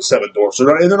they made the seven dwarfs. And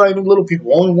they're not even little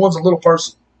people. Only one's a little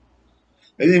person.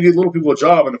 They didn't give little people a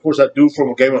job, and of course that dude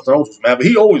from Game of Thrones was mad, but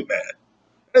he always mad.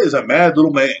 That is a mad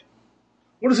little man.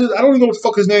 What is his? I don't even know what the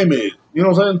fuck his name is. You know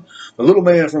what I'm saying? The little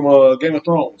man from Game of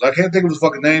Thrones. I can't think of his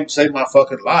fucking name to save my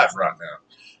fucking life right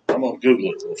now. I'm gonna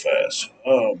Google it real fast.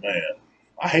 Oh man,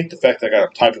 I hate the fact that I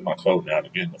gotta type in my code now to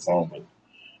get in the phone. But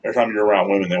every time you're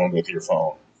around women, they want to go through your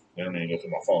phone. They don't need to go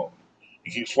through my phone.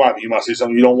 You keep swiping, you might see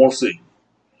something you don't want to see.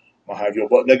 I'll have your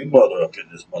butt naked mother up in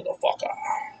this motherfucker.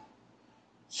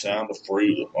 Sound of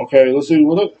freedom. Okay, let's see.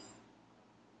 What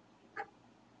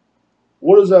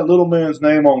is that little man's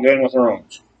name on Game of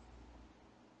Thrones?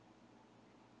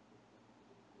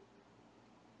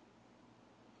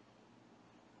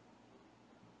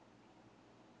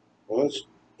 Well, that's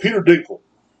Peter Dinklage.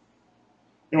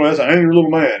 Anyway, that's an angry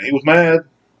little man. He was mad.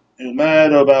 He was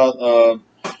mad about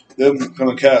them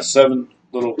going to cast seven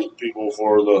little people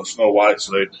for the Snow White.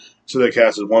 So they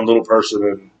casted one little person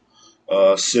and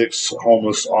six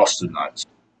homeless Austinites.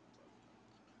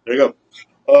 There you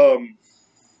go.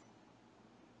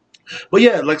 But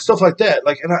yeah, like stuff like that.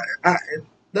 Like, and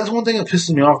that's one thing that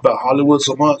pisses me off about Hollywood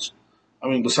so much. I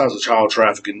mean, besides the child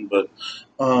trafficking, but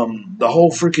the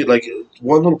whole freaking like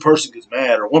one little person gets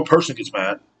mad or one person gets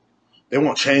mad, they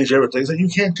want to change everything. It's like you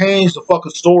can't change the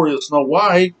fucking story of Snow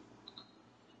White.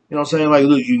 You know what I'm saying? Like,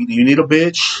 look, you need a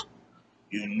bitch,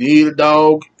 you need a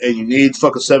dog, and you need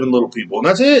fucking seven little people, and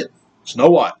that's it. Snow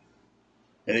White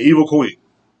and an evil queen.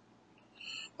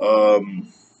 Um,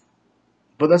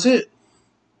 but that's it.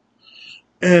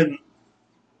 And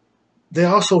they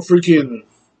also freaking.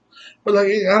 But like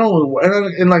I don't know,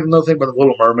 and like another thing about the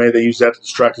Little Mermaid, they use that to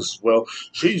distract us as well.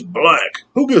 She's black.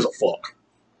 Who gives a fuck?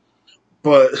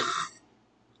 But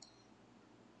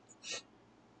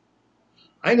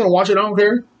I ain't gonna watch it. I don't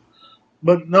care.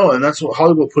 But no, and that's what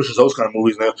Hollywood pushes those kind of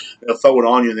movies. And they'll throw it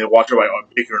on you, and they'll watch everybody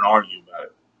bicker and argue about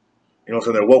it. You know,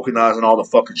 so they're wokenizing all the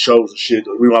fucking shows and shit.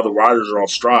 Meanwhile, the writers are on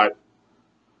strike,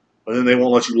 but then they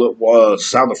won't let you look.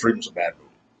 Sound of Freedom's a bad movie.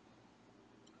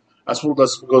 That's what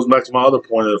goes back to my other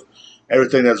point of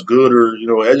everything that's good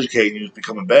or educating you is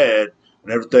becoming bad,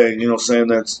 and everything saying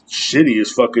that's shitty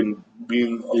is fucking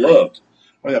being loved.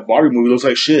 I mean, that Barbie movie looks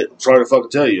like shit. I'm sorry to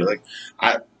fucking tell you. Like,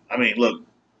 I mean, look,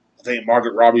 I think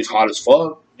Margaret Robbie's hot as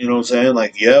fuck. You know what I'm saying?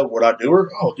 Like, yeah, would I do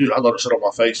her? Oh, dude, I let her sit on my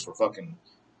face for fucking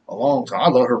a long time. I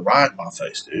let her ride my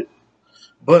face, dude.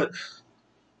 But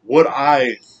would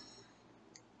I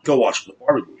go watch the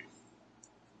Barbie movie?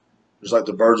 Just like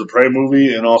the Birds of Prey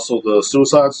movie and also the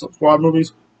Suicide Squad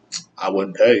movies, I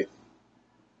wouldn't pay.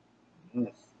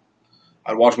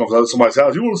 I'd watch them at somebody's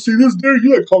house. You want to see this, Derek?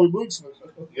 You like comic books?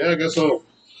 Yeah, I guess so.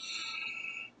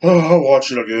 Oh, I'll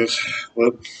watch it, I guess.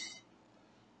 But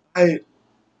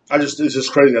it's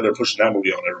just crazy that they're pushing that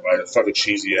movie on everybody. That fucking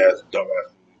cheesy ass, dumb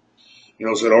ass movie. You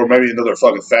know what I'm saying? Or maybe another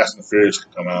fucking Fast and the Furious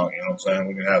can come out. You know what I'm saying?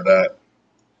 We can have that.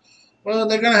 Well,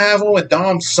 they're gonna have one with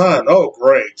Dom's son. Oh,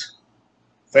 great.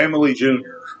 Family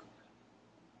Junior.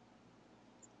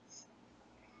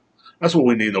 That's what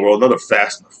we need in the world. Another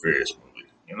Fast and the Furious movie.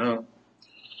 You know?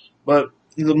 But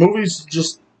the movies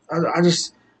just, I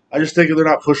just think if they're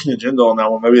not pushing the agenda on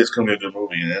that one, maybe it's gonna be a good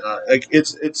movie. And like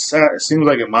it's sad. It seems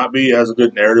like it might be. It has a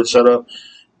good narrative setup,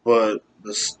 but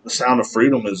the Sound of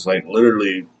Freedom is like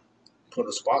literally putting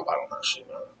a spotlight on that shit.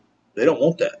 Man. They don't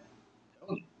want that.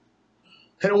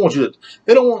 They don't want you to.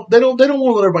 They don't want. They don't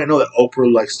want to let everybody know that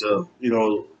Oprah likes to.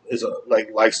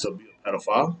 Likes to be a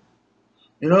pedophile.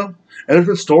 You know, and there's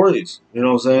been stories. You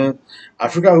know what I'm saying? I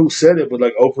forgot who said it, but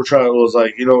like Oprah was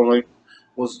like,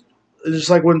 was it's just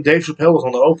like when Dave Chappelle was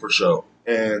on the Oprah show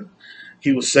and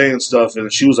he was saying stuff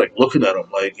and she was like looking at him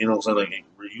like, you know what I'm saying? Like,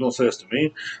 you gonna say this to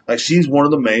me? Like she's one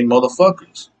of the main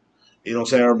motherfuckers. You know what I'm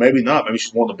saying? Or maybe not. Maybe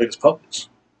she's one of the biggest puppets.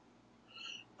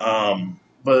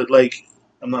 But like,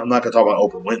 I'm not gonna talk about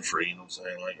Oprah Winfrey. You know what I'm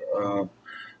saying? Like,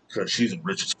 because she's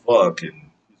rich as fuck and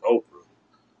she's Oprah.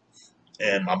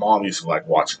 And my mom used to like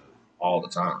watching it all the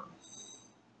time.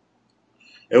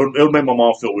 It would make my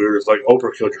mom feel weird. It's like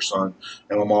Oprah killed your son,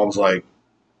 and my mom's like,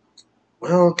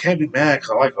 "Well, can't be mad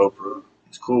because I like Oprah.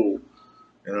 He's cool,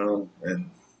 you know." And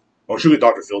she get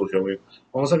Dr. Phil to kill me.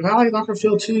 I was like, "I like Dr.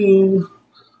 Phil too.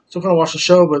 Still gonna watch the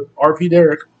show, but R.P.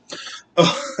 Derek."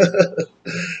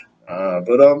 I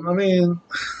mean,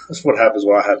 that's what happens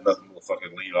when I have nothing to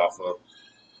fucking lead off of.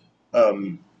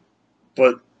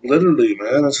 But literally,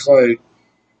 man, it's like,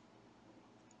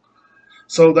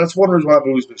 so that's one reason why the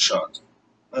movie's been shot.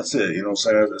 That's it. You know what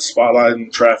I'm saying?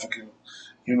 Spotlighting trafficking,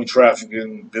 human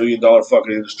trafficking, $1 billion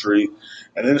fucking industry,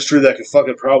 an industry that could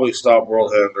fucking probably stop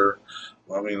world hunger.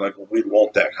 I mean, like, we'd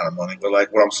want that kind of money, but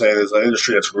like what I'm saying is an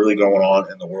industry that's really going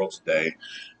on in the world today.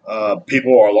 A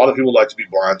lot of people like to be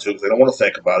blind to because they don't want to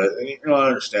think about it. And you know, I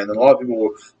understand. And a lot of people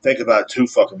will think about it too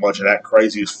fucking much and act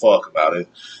crazy as fuck about it.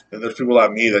 And there's people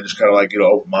like me that just kind of like,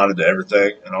 open minded to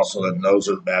everything, and also that knows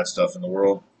there's bad stuff in the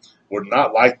world. Would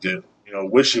not like to,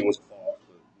 wish it was false,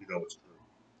 but it's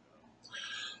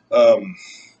true.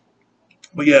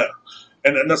 But yeah,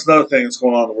 and that's another thing that's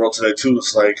going on in the world today too.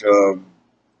 It's like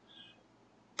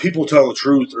people telling the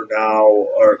truth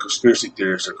are conspiracy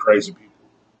theorists. Are crazy people.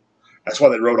 That's why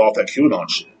they wrote off that QAnon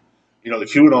shit. The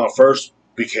QAnon first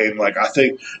became like I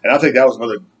think that was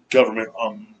another government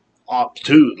op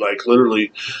too. Like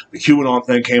literally, the QAnon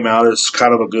thing came out as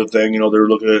kind of a good thing. They were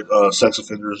looking at sex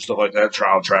offenders and stuff like that,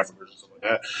 child traffickers and stuff like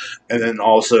that. And then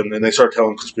all of a sudden, then they started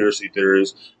telling conspiracy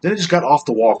theories. Then it just got off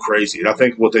the wall crazy. And I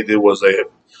think what they did was they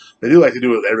do like to do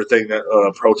with everything that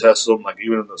protests them. Like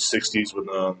even in the '60s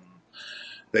when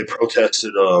they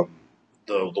protested the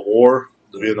war,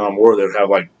 the Vietnam War. They would have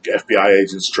like FBI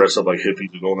agents dress up like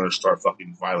hippies to go in there and start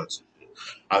fucking violence.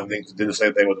 I think they did the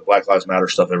same thing with the Black Lives Matter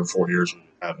stuff every 4 years.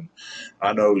 Happened.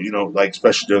 I know, like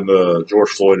especially during the George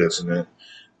Floyd incident,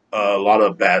 a lot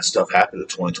of bad stuff happened in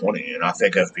 2020, and I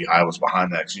think FBI was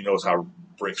behind that because it's how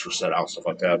breaks were set out, stuff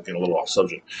like that. I'm getting a little off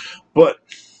subject, but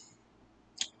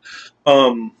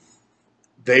um,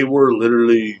 they were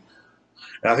literally.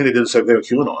 And I think they did the same thing with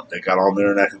QAnon. They got on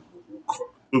there and acted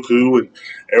cuckoo, and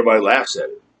everybody laughs at it.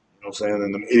 You know what I'm saying?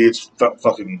 And the idiots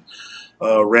fucking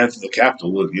ran through the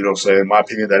Capitol. You know what I'm saying? In my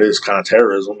opinion, that is kind of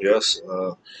terrorism. Yes.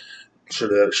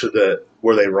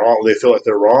 Were they wrong? They feel like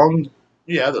they're wrong.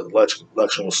 Yeah, the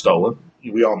election was stolen.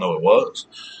 We all know it was.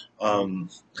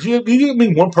 You didn't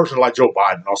mean one person like Joe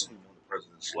Biden also won the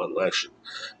president's election,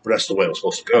 but that's the way it was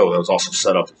supposed to go. That was also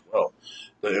set up as well.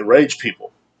 But it enraged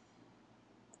people,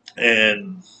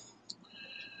 and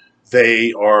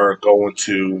they are going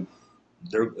to.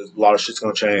 A lot of shit's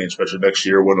going to change, especially next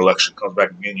year when the election comes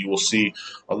back again. You will see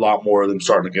a lot more of them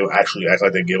starting to actually act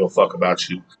like they give a fuck about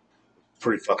you.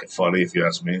 Pretty fucking funny, if you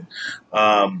ask me.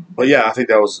 But yeah, I think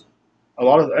that was a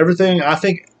lot of everything. I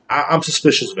think I'm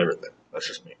suspicious of everything. That's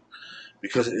just me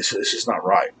because it's just not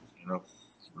right.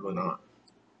 It's really not.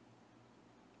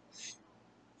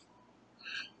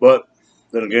 But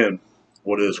then again,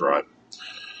 what is right?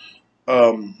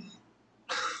 Um,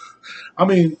 I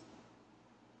mean,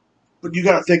 but you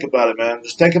got to think about it, man.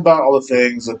 Just think about all the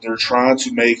things that they're trying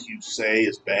to make you say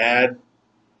is bad,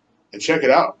 and check it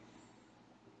out.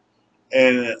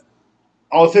 And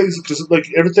all the things, because like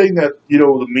everything that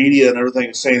the media and everything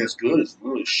is saying is good is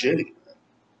really shitty.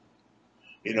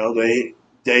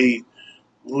 They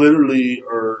literally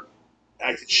are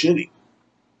acting shitty,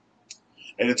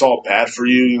 and it's all bad for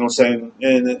you. You know what I'm saying?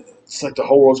 And it's like the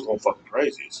whole world's going fucking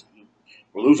crazy.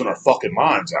 We're losing our fucking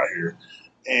minds out here,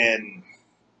 and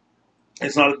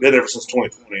it's not been ever since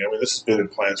 2020. I mean, this has been in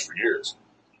plans for years.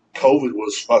 COVID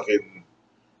was fucking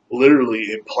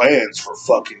literally in plans for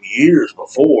fucking years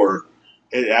before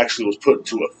it actually was put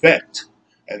into effect.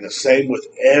 And the same with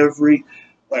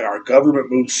our government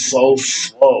moves so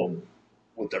slow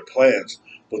with their plans,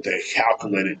 but they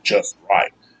calculated just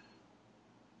right.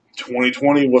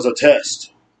 2020 was a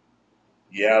test.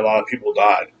 Yeah, a lot of people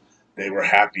died. They were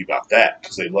happy about that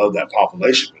because they love that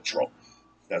population control.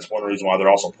 That's one reason why they're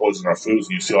also poisoning our foods.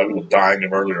 And you see a lot of people dying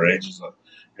of earlier ages.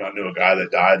 I knew a guy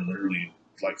that died literally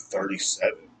like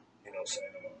 37. You know,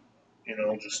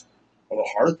 what I'm saying, just of a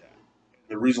heart attack.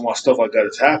 The reason why stuff like that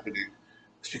is happening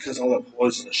is because all that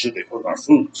poison and shit they put in our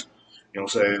foods. You know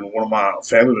what I'm saying? One of my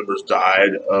family members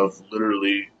died of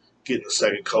literally getting the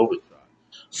second COVID shot.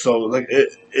 So like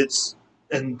it's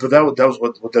but that was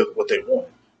what they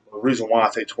wanted. The reason why I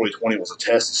think 2020 was a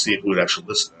test to see if we would actually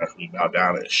listen and actually bow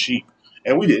down as sheep,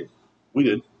 and we did. We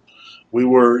did. We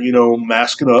were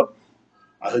masking up.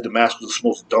 I think the mask was the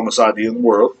most dumbest idea in the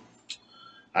world.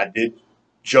 I did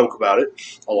joke about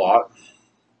it a lot,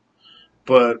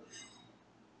 but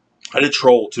I did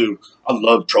troll too. I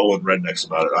love trolling rednecks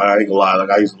about it. I ain't gonna lie.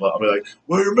 Like I used to love. I'll be like,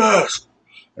 "Wear your mask,"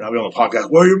 and I'll be on the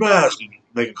podcast, "Wear your mask," and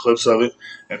making clips of it,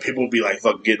 and people will be like,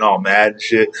 "Fucking getting all mad and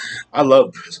shit." I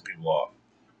love pissing people off.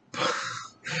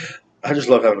 I just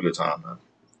love having a good time, man.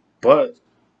 But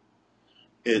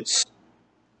it's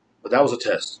but that was a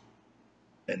test,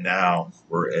 and now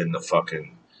we're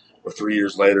 3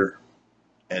 years later,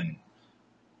 and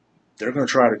they're gonna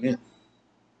try it again.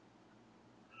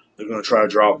 They're gonna try to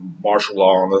drop martial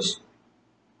law on us.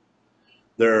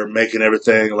 They're making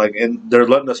everything and they're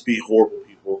letting us be horrible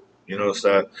people. You notice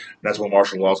that? That's when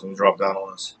martial law is going to drop down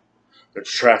on us. They're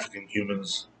trafficking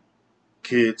humans,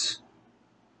 kids.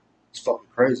 It's fucking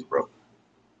crazy, bro.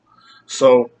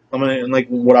 So, I mean, like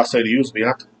what I say to you is, you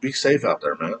have to be safe out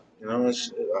there, man. You know,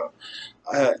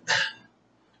 I,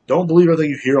 don't believe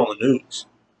everything you hear on the news,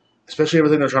 especially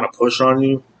everything they're trying to push on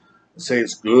you and say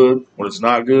it's good when it's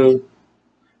not good.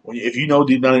 If you know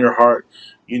deep down in your heart,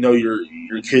 you know your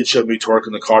kid shouldn't be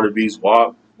twerking the Cardi B's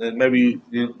WAP, then maybe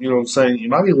you know what I'm saying. You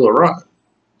might be a little right.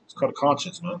 It's called a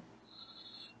conscience, man.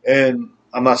 And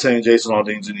I'm not saying Jason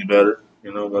Aldean's any better.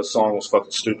 You know that song was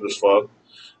fucking stupid as fuck,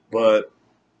 but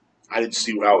I didn't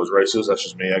see how it was racist. That's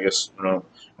just me, I guess. You know,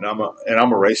 and I'm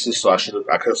a racist, so I could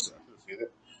have seen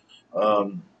it.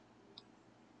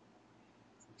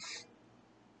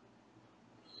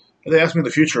 And they asked me in the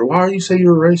future, why are you say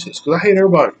you're a racist? Because I hate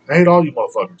everybody. I hate all you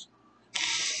motherfuckers.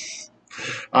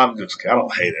 I'm just, I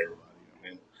don't hate everybody. I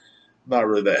mean, I'm not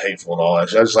really that hateful at all.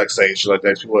 Actually, I just like saying shit like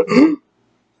that. People are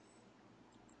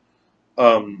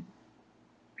like,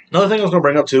 another thing I was gonna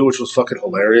bring up too, which was fucking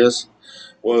hilarious,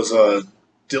 was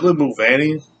Dylan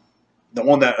Mulvaney, the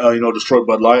one that destroyed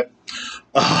Bud Light.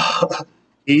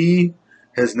 He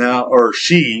has now, or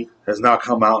she has now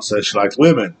come out and said she likes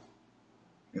women.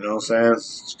 You know what I'm saying?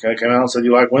 She came out and said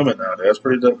you like women now. That's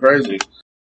pretty crazy.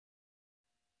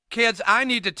 Kids, I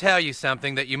need to tell you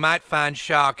something that you might find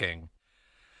shocking.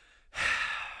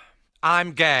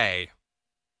 I'm gay.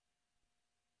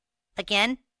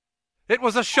 Again? It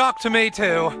was a shock to me,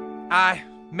 too. I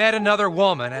met another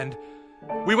woman, and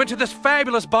we went to this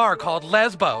fabulous bar called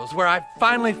Lesbos, where I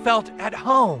finally felt at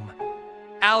home.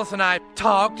 Alice and I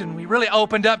talked, and we really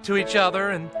opened up to each other,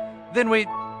 and then we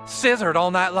scissored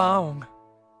all night long.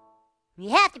 You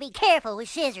have to be careful with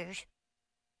scissors.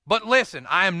 But listen,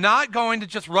 I am not going to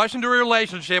just rush into a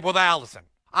relationship with Allison.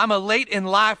 I'm a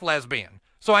late-in-life lesbian,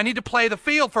 so I need to play the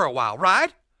field for a while,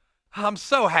 right? I'm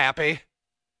so happy.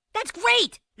 That's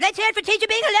great! Let's head for teacher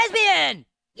being a lesbian!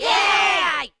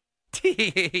 Yeah!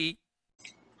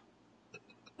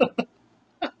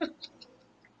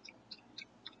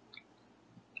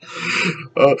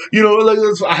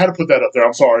 I had to put that up there.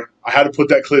 I'm sorry. I had to put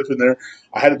that clip in there.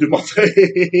 I had to do my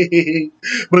thing.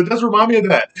 But it does remind me of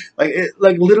that. It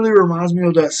literally reminds me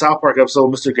of that South Park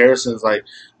episode. Mr. Garrison's like,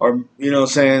 or,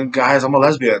 saying, guys, I'm a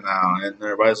lesbian now. And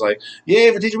everybody's like,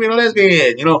 yeah, for teaching me a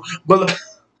lesbian, But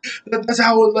that's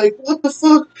how what the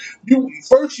fuck?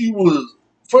 First you was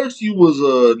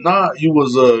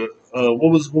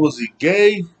what was he,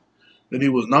 gay? Then he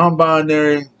was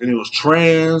non-binary. Then he was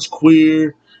trans,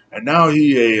 queer, and now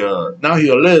he a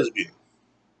lesbian.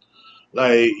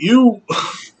 Like, you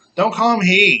don't call him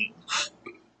he.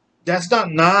 That's not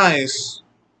nice.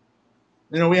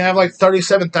 We have like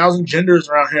 37,000 genders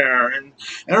around here, and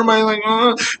everybody's like,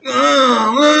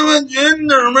 my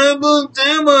gender,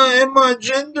 my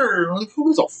gender. Like, who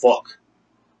gives a fuck?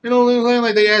 You know what I'm saying?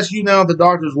 Like, they ask you now at the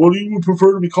doctors, what do you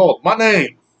prefer to be called? My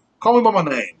name. Call me by my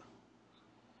name.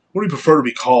 What do you prefer to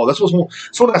be called?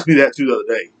 Someone asked me that too the other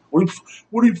day. What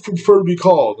do you prefer to be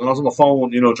called? And I was on the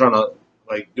phone, trying to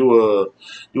do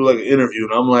an interview,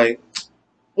 and I'm like,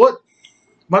 what?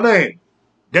 My name,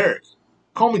 Derek.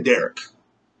 Call me Derek.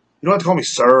 You don't have to call me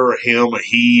sir or him or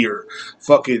he or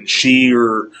fucking she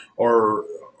or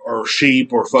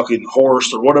sheep or fucking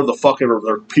horse or whatever the fuck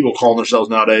are people calling themselves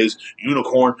nowadays.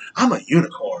 Unicorn. I'm a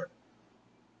unicorn.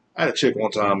 I had a chick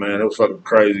one time, man. It was fucking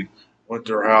crazy. Went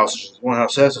to her house. Want to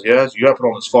have sex? Yes. You got to put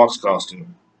on this fox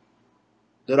costume.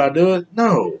 Did I do it?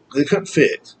 No. It couldn't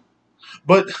fit.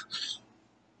 But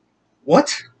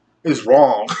what is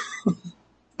wrong?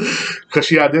 Because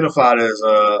she identified as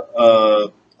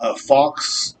a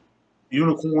fox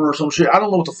unicorn or some shit. I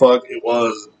don't know what the fuck it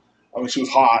was. I mean, she was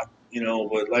hot,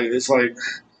 but it's like,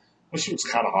 well, she was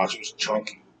kind of hot. She was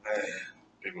chunky. Man,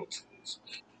 big old titties.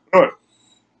 Anyway,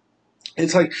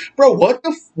 it's like, bro, what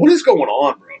is going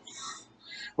on, bro?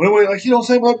 Anyway,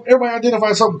 everybody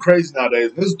identifies something crazy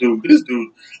nowadays. This dude,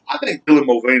 I think Dylan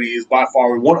Mulvaney is by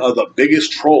far one of the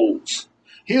biggest trolls.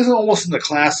 He is almost in the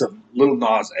class of Lil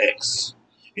Nas X.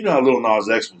 You know how Lil Nas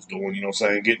X was doing,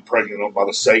 getting pregnant by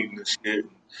the Satan and shit.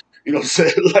 You know what I'm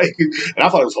saying? And I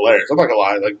thought it was hilarious. I'm not gonna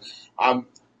lie.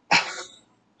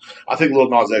 I think Lil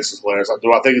Nas X is hilarious.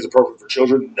 Do I think he's appropriate for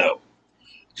children? No.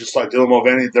 Just like Dylan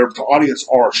Mulvaney, their audience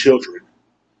are children,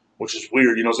 which is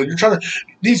weird. So you're trying to,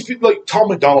 these people, like Tom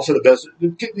McDonald said it best,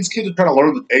 these kids are trying to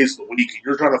learn the days of the week, and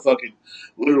you're trying to fucking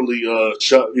literally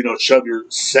shove your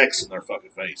sex in their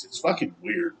fucking face. It's fucking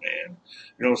weird, man.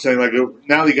 You know what I'm saying?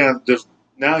 Now you got just,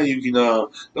 now you can,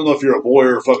 don't know if you're a boy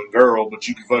or a fucking girl, but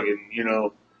you can fucking, you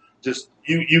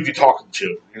can talk to the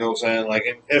children. You know what I'm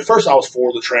saying? At first I was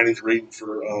for the trannies reading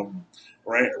for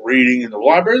reading in the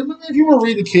library. If you want to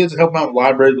read the kids and help them out in the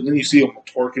library, but then you see them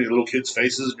twerking in little kids'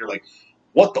 faces, and you're like,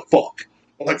 what the fuck?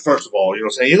 Well, like, first of all, you know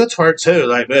what I'm saying? You can twerk too,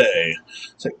 like, hey.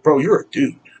 It's like, bro, you're a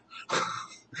dude.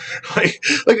 like,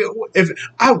 if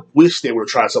I wish they would have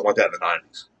tried something like that in the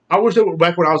 90s. I wish they were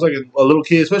back when I was like a little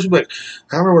kid, especially like,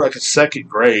 I remember like in second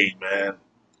grade, man.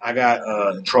 I got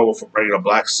in trouble for bringing a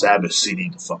Black Sabbath CD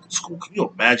to fucking school. Can you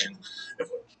imagine if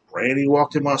a granny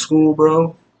walked in my school,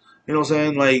 bro? You know what I'm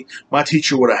saying? Like, my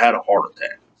teacher would have had a heart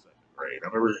attack in second grade. I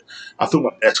remember I threw my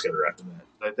desk at her after that.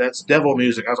 Like, that's devil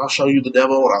music. I'll show you the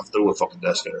devil, and I threw a fucking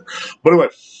desk at her. But anyway,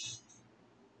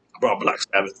 I brought Black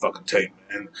Sabbath fucking tape,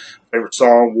 man. Favorite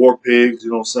song, War Pigs. You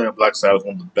know what I'm saying? Black Sabbath,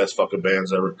 one of the best fucking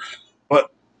bands ever.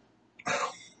 But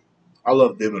I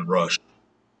love them and Rush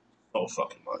so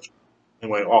fucking much.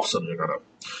 Anyway, off subject, I know.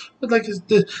 But like,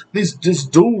 this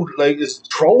dude like is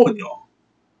trolling y'all.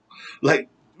 Like,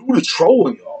 dude is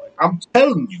trolling y'all. Like, I'm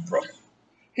telling you, bro.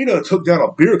 He done took down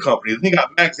a beer company. And they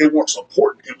got mad 'cause they weren't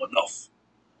supporting him enough.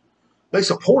 They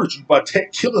supported you by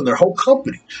killing their whole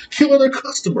company, killing their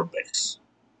customer base.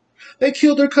 They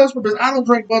killed their customer base. I don't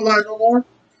drink Bud Light no more.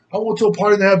 I went to a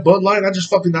party that had Bud Light. I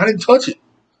didn't touch it.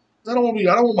 I don't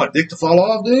want my dick to fall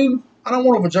off, dude. I don't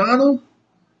want a vagina.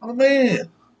 I'm a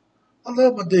man. I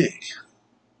love my dick.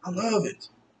 I love it.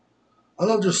 I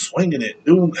love just swinging it,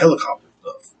 doing helicopter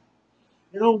stuff.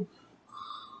 You know,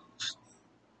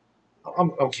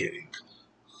 I'm kidding.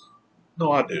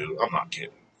 No, I do. I'm not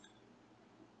kidding.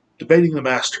 Debating the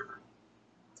master.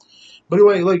 But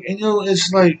anyway, like, and, you know,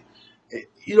 it's like,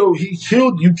 you know, he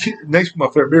killed you. Next to my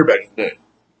favorite beer back in the day.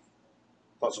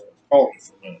 I thought someone was calling me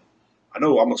for a minute. I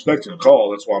know I'm expecting a call.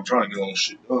 That's why I'm trying to get all this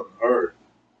shit done. Heard.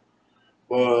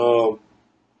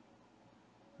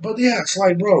 But yeah, it's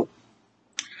like, bro,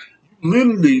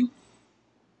 literally,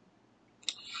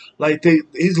 like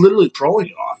he's literally trolling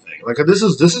you. I think like this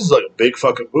is like a big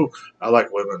fucking move. I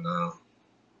like women.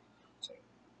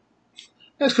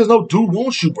 That's because no dude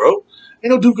wants you, bro.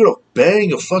 Ain't no dude gonna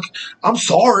bang a fucking. I'm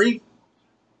sorry.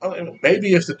 I mean,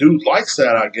 maybe if the dude likes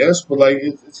that, I guess. But like,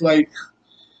 it's like,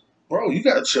 bro, you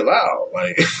gotta chill out.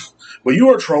 Like, but you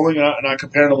were trolling, and I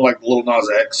compared him like Lil Nas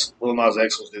X. Lil Nas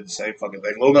X did the same fucking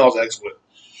thing. Lil Nas X went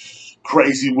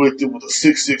crazy with it with a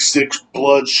 666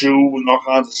 blood shoe and all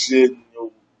kinds of shit. You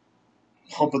know,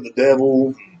 humping the devil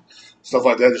and stuff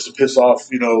like that just to piss off,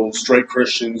 you know, straight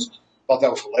Christians. Thought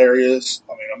that was hilarious.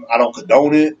 I mean, I don't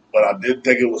condone it, but I did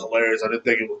think it was hilarious. I did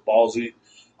think it was ballsy.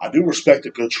 I do respect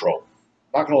a good troll.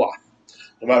 Not gonna lie.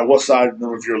 No matter what side,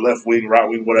 if you're left wing, right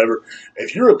wing, whatever.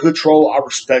 If you're a good troll, I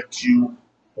respect you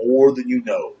more than you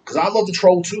know. Because I love the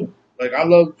troll too. Like, I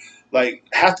love, like,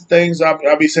 half the things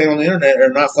I be saying on the internet are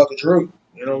not fucking true.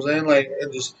 You know what I'm saying? Like,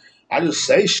 I just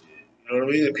say shit. You know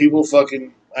what I mean? And people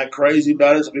fucking act crazy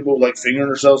about it. Some people like fingering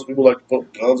themselves. Some people like to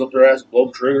put guns up their ass and blow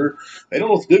the trigger. They don't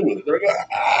know what to do with it. They're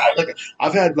like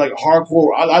I've had like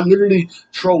hardcore. I literally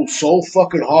trolled so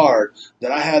fucking hard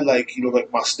that I had like, you know,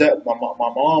 like my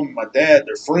mom, my dad,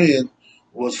 their friend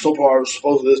was so far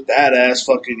supposed to this badass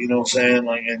fucking, you know what I'm saying?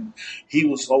 Like, and he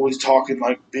was always talking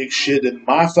like big shit, and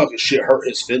my fucking shit hurt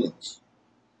his feelings.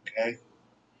 Okay,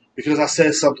 because I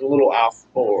said something a little off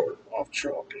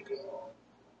track.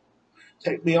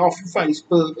 Take me off your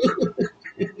Facebook.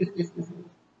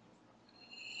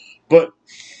 But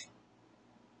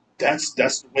that's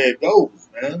the way it goes,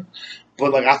 man.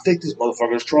 But like, I think this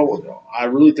motherfucker is trolling, y'all. I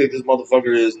really think this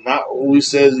motherfucker is not who he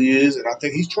says he is, and I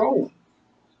think he's trolling.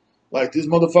 Like, this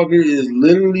motherfucker is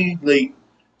literally like,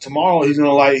 tomorrow he's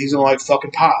gonna like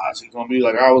fucking pies. He's gonna be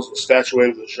like, I was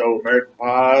infatuated with the show American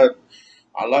Pie.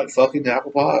 I like fucking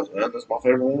apple pies, man. That's my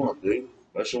favorite one, dude.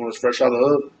 Especially when it's fresh out of the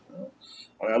oven. You know?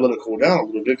 I mean, I let it cool down a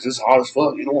little bit because it's hot as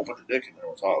fuck. You don't want to put your dick in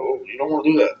there. It's hot. Oh, you don't want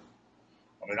to do that.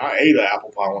 I mean, I ate an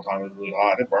apple pie one time. It was really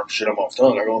hot. It burnt shit on my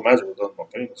tongue. I can imagine what it does to my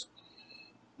penis.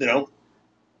 You know?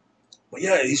 But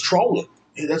yeah, he's trolling.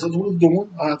 Yeah, that's what he's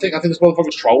doing. I think this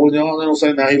motherfucker's trolling y'all. You know what I'm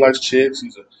saying? Now he likes chicks.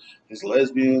 He's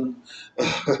lesbian.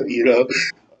 You know?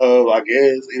 I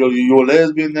guess. You know, you're a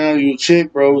lesbian now. You're a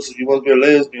chick, bro. So you must be a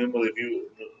lesbian. But if you...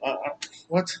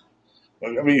 what? I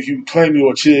mean, if you claim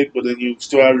you're a chick, but then you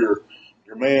still have your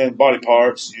man body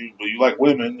parts, but you like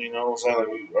women, you know what I'm saying?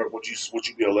 Like, or would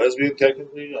you be a lesbian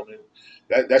technically? I mean,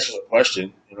 that's just a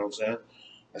question, you know what I'm saying?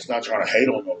 That's not trying to hate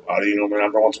on nobody, you know what I mean? I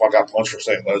remember once I got punched for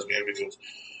saying lesbian because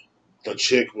the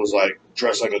chick was like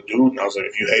dressed like a dude, and I was like,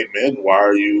 if you hate men, why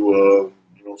are you,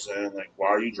 you know what I'm saying? Like, why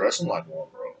are you dressing like one,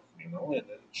 bro? You know, and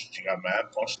then she got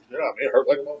mad, punched the shit out of me. It hurt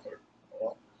like a motherfucker. You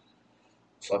know?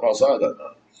 Slept outside that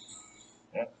night.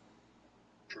 Yeah,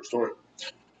 true story.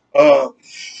 Uh,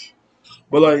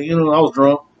 but like, you know, I was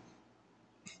drunk.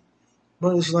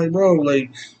 But it's like, bro,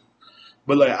 like,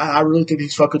 But like, I really think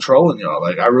he's fucking trolling y'all.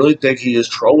 Like, I really think he is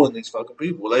trolling these fucking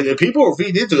people. Like, if people are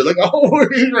feeding into it, like, oh,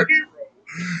 he's a hero.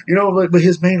 You know, like, but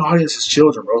his main audience is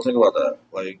children, bro. Think about that.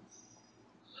 Like,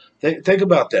 think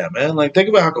about that, man. Like, think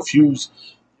about how confused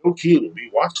your kid would be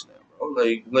watching that, bro.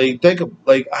 Think of,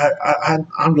 like,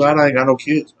 I'm glad I ain't got no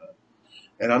kids, man.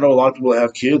 And I know a lot of people that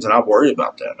have kids, and I worry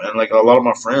about that, man. Like, a lot of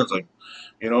my friends, like,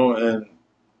 you know, and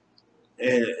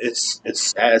it's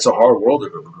sad. It's a hard world to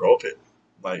grow up in.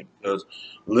 Like, because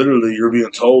literally you're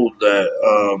being told that,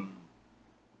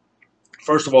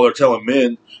 first of all, they're telling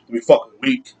men to be fucking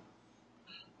weak.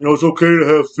 You know, it's okay to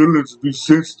have feelings and be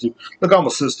sensitive. Look, I'm a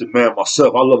sensitive man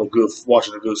myself. I love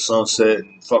watching a good sunset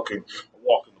and fucking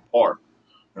walk in the park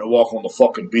and walk on the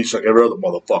fucking beach like every other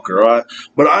motherfucker, right?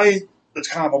 But I ain't the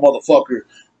kind of motherfucker.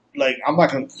 Like, I'm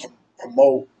not gonna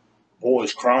promote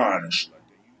boys crying and shit like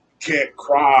that. You can't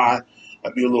cry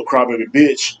and be a little crybaby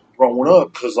bitch growing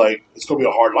up because, like, it's gonna be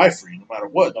a hard life for you no matter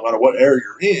what area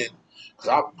you're in. Because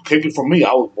I take it from me,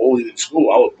 I was bullied in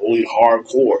school. I was bullied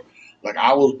hardcore. Like,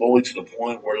 I was bullied to the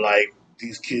point where, like,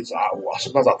 these kids,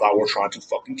 sometimes I thought were trying to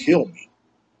fucking kill me.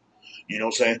 You know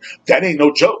what I'm saying? That ain't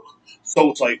no joke. So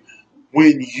it's like,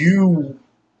 when you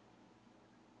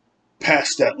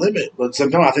pass that limit, but at the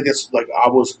same time, I think it's like I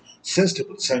was sensitive.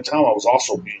 But at the same time, I was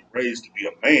also being raised to be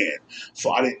a man.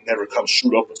 So I didn't never come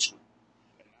shoot up a school.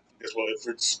 Guess what? If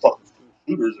it's fucking school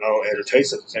shooters, and I know Andrew Tate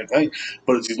says the same thing,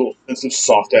 but it's these little sensitive,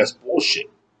 soft ass bullshit.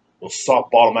 Those soft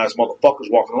bottom ass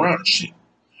motherfuckers walking around and shit.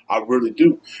 I really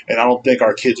do. And I don't think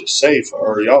our kids are safe,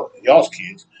 or y'all's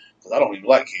kids, because I don't even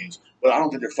like kids, but I don't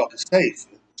think they're fucking safe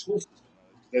in the school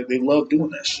system. They love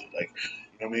doing that shit. Like,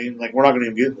 you know what I mean? Like, we're not going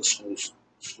to even get into school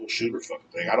shooter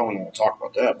fucking thing. I don't even want to talk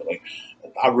about that, but, like,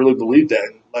 I really believe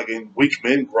that. Like, and weak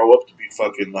men grow up to be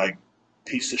fucking, like,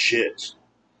 piece of shit.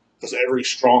 Because every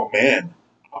strong man,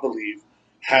 I believe,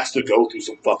 has to go through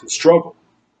some fucking struggle.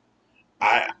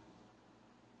 I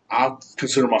I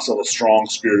consider myself a strong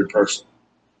spirited person.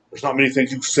 There's not many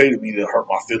things you can say to me that hurt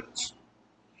my feelings.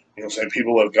 You know what I'm saying?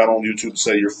 People have got on YouTube and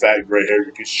say you're fat, gray hair,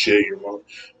 you're a piece of shit, you're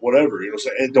whatever. You know what I'm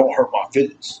saying? It don't hurt my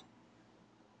feelings.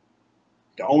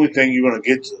 The only thing you're gonna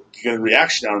get a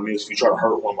reaction out of me is if you try to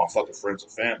hurt one of my fucking friends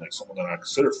and family, someone that I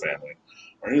consider family,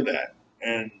 or any of that,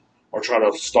 and or try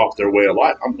to stalk their way of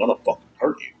life. I'm gonna fucking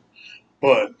hurt you,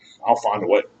 but I'll find a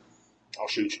way. I'll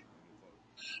shoot you.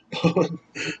 I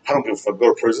don't give a fuck.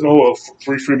 Go to prison. Oh,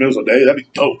 free meals a day. That'd be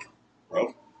dope,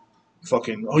 bro.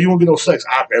 Fucking. Oh, you won't get no sex?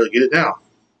 I barely get it now.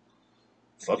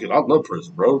 Fucking. I love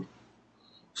prison, bro.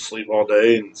 Sleep all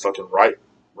day and fucking write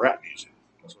rap music.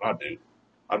 That's what I do.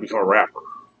 I become a rapper.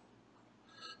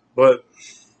 But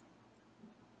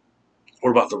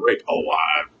what about the rape? Oh,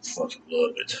 I fucking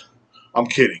love it. I'm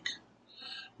kidding.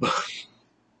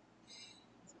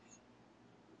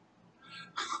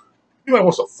 Anybody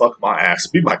wants to fuck my ass,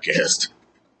 be my guest.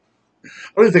 I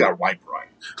don't even think I write right.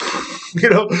 You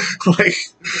know, like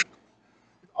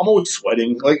I'm always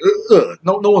sweating. Like,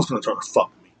 no one's gonna try to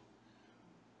fuck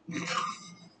me.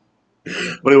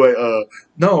 But anyway,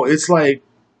 no, it's like,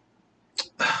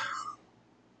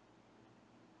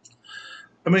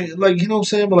 I mean, like, you know what I'm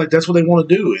saying? But like, that's what they want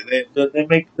to do, and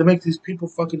they make these people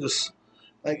fucking just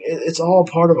like it's all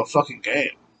part of a fucking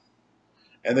game,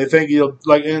 and they think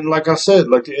like, and like I said,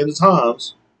 like the end of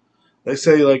times, they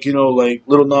say like like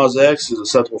Little Nas X is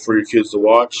acceptable for your kids to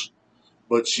watch,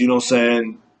 but you know what I'm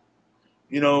saying?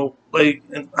 Like,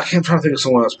 and I can't try to think of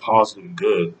someone that's positive and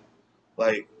good,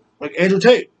 like Andrew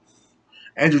Tate.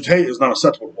 Andrew Tate is not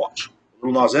acceptable to watch.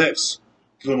 Little Nas X,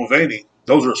 Lil Mulvaney,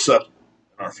 those are acceptable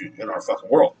in our fucking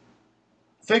world.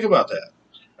 Think about that.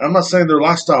 And I'm not saying their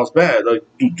lifestyle's bad. Like,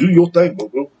 do your thing,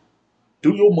 bro.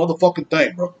 Do your motherfucking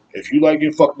thing, bro. If you like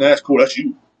getting fucking ass, cool, that's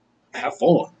you. Have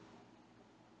fun.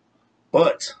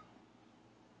 But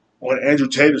when Andrew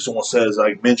Tate or someone says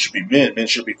like men should be men, men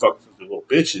should be fucking little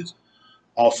bitches,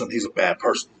 all of a sudden he's a bad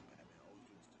person.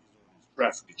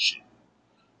 Trafficking shit.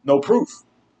 No proof.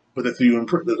 But they threw you in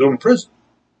prison.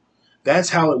 That's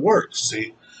how it works,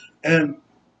 see? And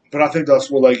but I think that's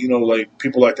what like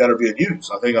people like that are being used.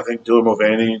 I think Dylan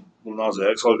Mulvaney, Lil Nas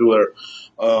X, all the people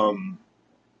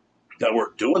that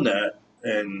were doing that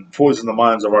and poisoning the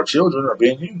minds of our children are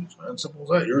being used, man. Simple as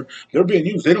that. They're being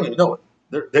used. They don't even know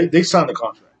it. They signed the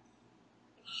contract.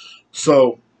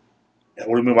 So, and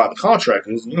what do you mean by the contract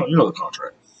is you know the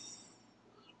contract.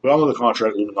 We all know the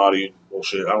contract, Illuminati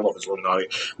bullshit. I don't know if it's Illuminati.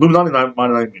 Illuminati might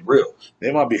not even be real.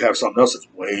 They might have something else that's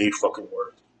way fucking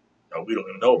worse that we don't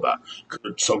even know about because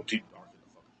they're so deep dark in the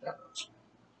fucking shadows.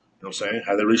 You know what I'm saying?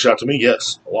 Have they reached out to me?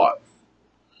 Yes, a lot.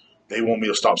 They want me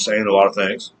to stop saying a lot of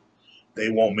things. They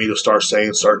want me to start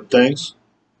saying certain things.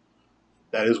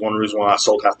 That is one reason why I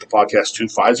sold half the podcast to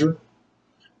Pfizer.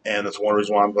 And that's one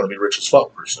reason why I'm going to be rich as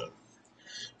fuck pretty soon.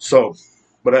 So,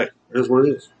 but hey, it is what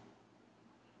it is.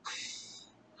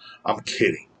 I'm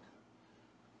kidding.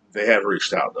 They have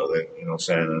reached out though. They, you know, what I'm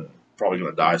saying, and probably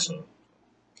going to die soon.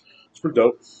 It's pretty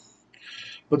dope.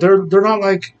 But they're not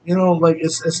like, you know, like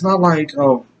it's not like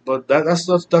but that's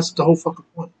the whole fucking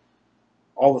point.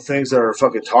 All the things that are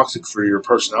fucking toxic for your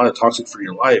personality, toxic for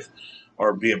your life,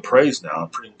 are being praised now.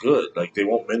 Pretty good. Like they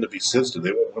want men to be sensitive.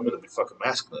 They want women to be fucking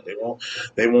masculine. They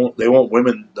want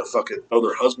women to fucking throw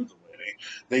their husbands away.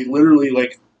 They literally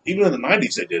like even in the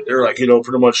 '90s they did. They're like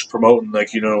pretty much promoting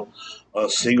like a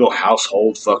single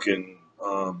household fucking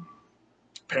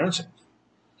parenting.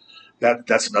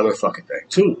 That's another fucking thing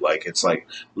too. Like it's like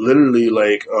literally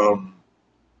like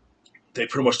they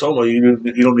pretty much told me you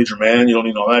don't need your man, you don't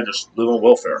need all that, just live on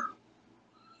welfare,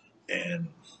 and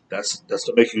that's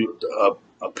to make you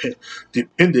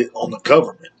dependent on the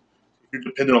government. If you're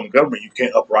dependent on the government, you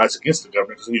can't uprise against the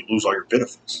government because then you lose all your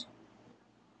benefits.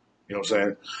 You know what I'm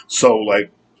saying? So like,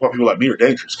 why people like me are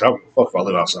dangerous. I don't give a fuck if I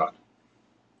live outside.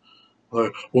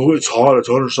 Like, well, it's hot. It's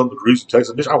 100 some degrees in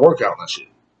Texas. Bitch, I work out on that shit.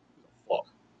 Fuck.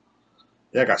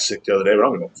 Yeah, I got sick the other day, but I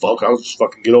don't give a fuck. I'll just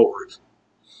fucking get over it.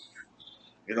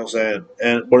 You know what I'm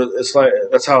saying? But it's like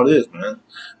that's how it is, man.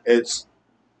 It's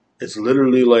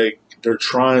literally like they're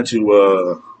trying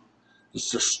to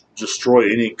just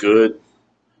destroy any good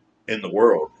in the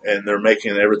world, and they're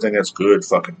making everything that's good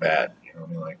fucking bad. You know what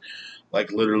I mean?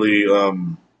 Like literally,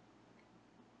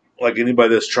 like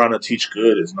anybody that's trying to teach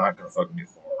good is not gonna fucking get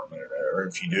far. Or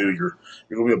if you do, you're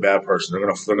gonna be a bad person. They're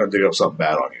gonna dig up something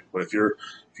bad on you. But if you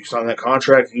sign that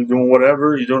contract, you're doing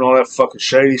whatever, you're doing all that fucking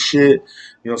shady shit.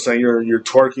 You know what I'm saying? You're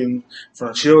twerking in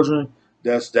front of children.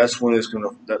 That's when it's gonna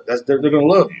they're gonna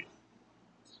love you.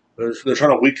 They're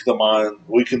trying to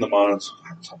weaken the minds.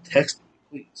 Stop texting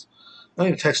me, please. I'm not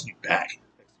even texting you back.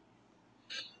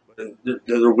 But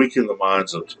they're weakening the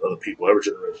minds of the people. Every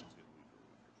generation.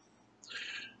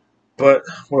 But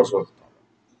what else was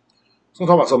I going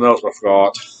to talk about something else, but I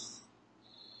forgot.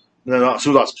 And then as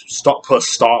soon as I press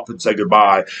stop and say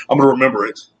goodbye, I'm going to remember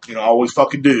it. You know, I always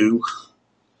fucking do.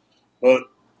 But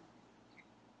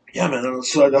yeah, man,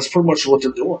 so that's pretty much what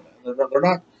they're doing. Man.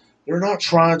 They're not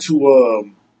trying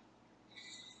to.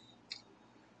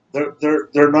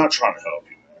 They're not trying to help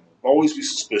you, man. Always be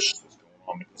suspicious of what's going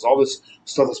on because all this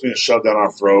stuff that's being shoved down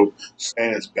our throat,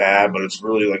 saying it's bad, but it's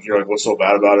really like you're like, what's so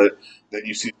bad about it? Then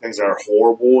you see things that are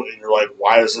horrible, and you're like,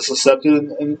 why is this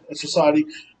accepted in society?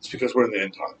 It's because we're in the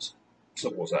end times.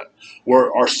 Simple as that.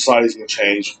 Where our society's going to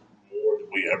change more than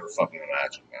we ever fucking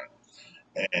imagined,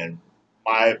 man. And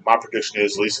my prediction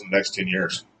is at least in the next 10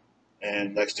 years.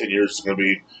 And next 10 years is going to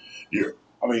be,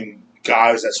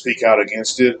 guys that speak out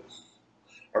against it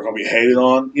are going to be hated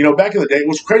on. You know, back in the day,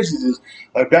 what's crazy is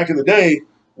like back in the day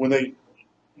when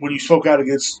you spoke out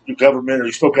against the government or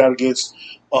you spoke out against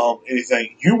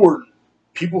anything,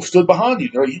 people stood behind you.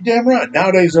 They're like, you damn right.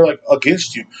 Nowadays they're like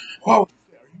against you. Wow,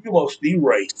 you must be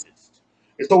racist.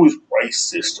 It's always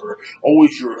racist or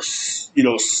always your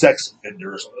sex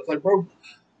offender or something. It's like, bro,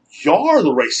 y'all are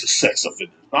the racist sex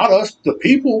offenders, not us, the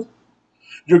people.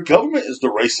 Your government is the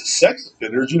racist sex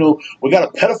offenders. You know, we got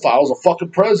a pedophile as a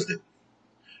fucking president.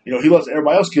 You know, he lets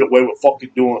everybody else get away with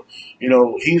fucking doing,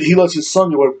 he lets his son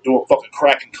get away with doing fucking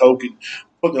crack and coke and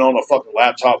putting it on a fucking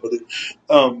laptop with it.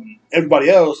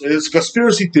 Everybody else, and it's a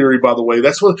conspiracy theory, by the way.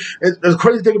 That's what, the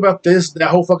crazy thing about that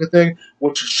whole fucking thing,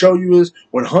 what to show you is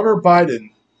when Hunter Biden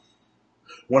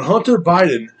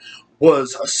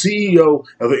was a CEO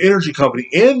of an energy company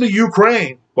in the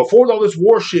Ukraine, before all this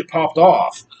war shit popped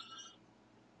off,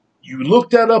 you look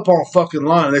that up on fucking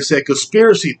line. They say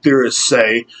conspiracy theorists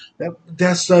say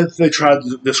that's they try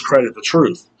to discredit the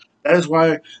truth. That is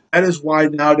why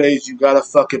nowadays you gotta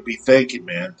fucking be thinking,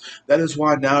 man. That is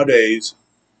why nowadays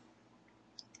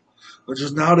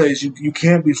you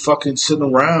can't be fucking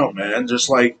sitting around, man, just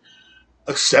like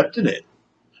accepting it.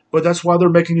 But that's why they're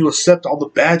making you accept all the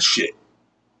bad shit.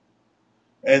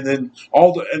 And then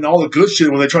all the good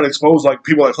shit when they try to expose like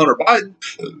people like Hunter Biden.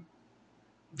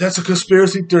 That's a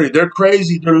conspiracy theory. They're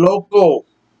crazy. They're local.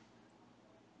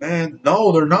 Man,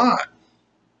 no, they're not.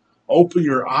 Open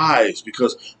your eyes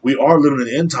because we are living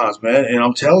in end times, man. And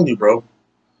I'm telling you, bro,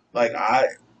 like I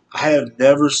have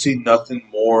never seen nothing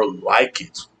more like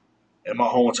it in my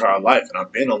whole entire life. And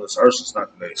I've been on this earth since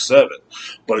 1987.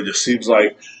 But it just seems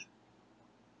like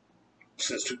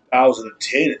since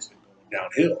 2010 it's been going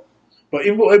downhill. But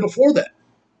even before that,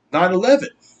 9/11.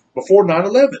 Before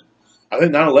 9/11. I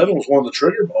think 9/11 was one of the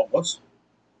trigger moments.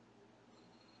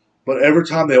 But every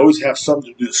time they always have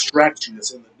something to distract you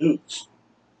that's in the news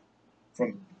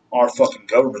from our fucking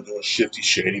government doing shifty,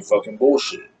 shady fucking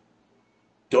bullshit.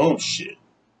 Dumb shit.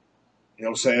 You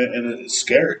know what I'm saying? And it's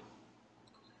scary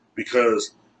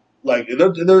because, like,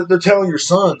 they're telling your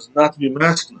sons not to be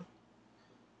masculine.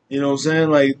 You know what I'm saying?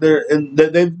 Like,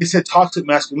 they said toxic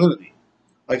masculinity.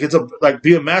 Like,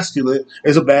 being masculine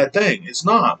is a bad thing. It's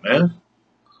not, man.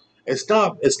 It's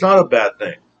not. It's not a bad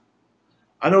thing.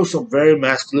 I know some very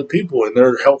masculine people, and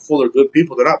they're helpful. They're good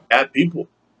people. They're not bad people.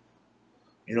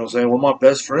 You know what I'm saying? One of my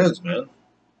best friends, man.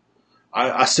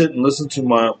 I sit and listen to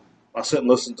my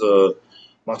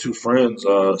two friends,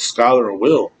 Skylar and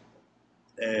Will,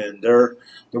 and they're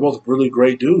both really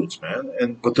great dudes,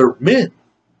 man. But they're men,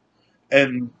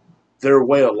 and their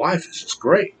way of life is just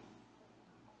great.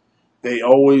 They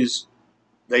always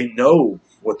they know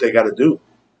what they got to do,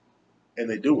 and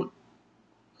they do it.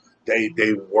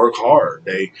 They work hard.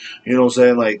 They you know what I'm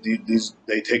saying, like these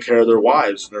they take care of their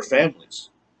wives and their families.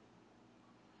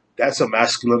 That's a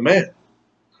masculine man.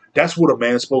 That's what a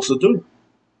man's supposed to do.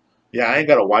 Yeah, I ain't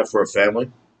got a wife or a family,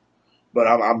 but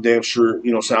I'm damn sure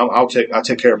you know. What I'm saying I'll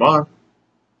take care of mine.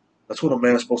 That's what a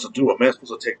man's supposed to do. A man's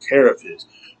supposed to take care of his.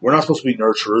 We're not supposed to be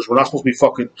nurturers. We're not supposed to be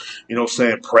fucking you know what I'm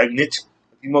saying pregnant.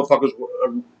 You motherfuckers,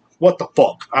 what the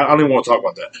fuck? I don't even want to talk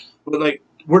about that. But like,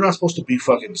 we're not supposed to be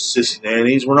fucking sissy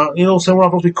nannies. We're not, you know what I'm saying? We're not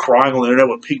supposed to be crying on the internet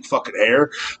with pink fucking hair.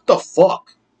 What the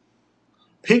fuck?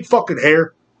 Pink fucking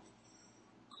hair?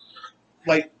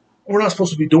 Like, we're not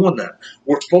supposed to be doing that.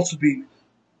 We're supposed to be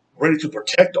ready to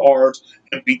protect ours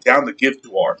and be down to give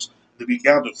to ours. To be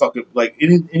down to fucking, like,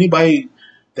 anybody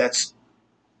that's,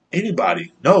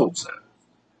 anybody knows that.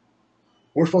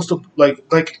 We're supposed to,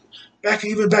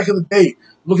 even back in the day,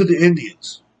 look at the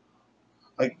Indians.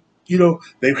 Like, you know,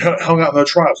 they hung out in their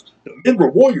tribes. The men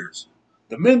were warriors.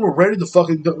 The men were ready to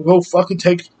fucking go fucking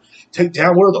take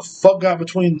down whatever the fuck got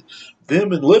between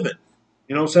them and living.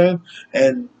 You know what I'm saying?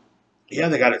 And yeah,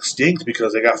 they got extinct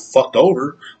because they got fucked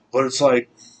over. But it's like,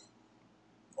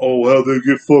 oh well, they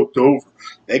get fucked over.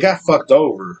 They got fucked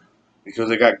over because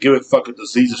they got given fucking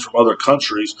diseases from other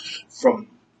countries. From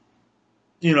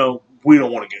you know, we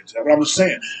don't want to get into that. But I'm just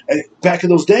saying, and back in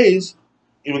those days,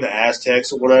 even the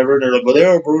Aztecs or whatever, they're like, well, they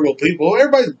were brutal people.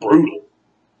 Everybody's brutal.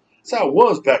 That's how it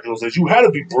was back in those days. You had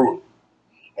to be brutal.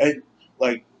 And,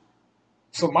 like,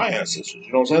 some of my ancestors,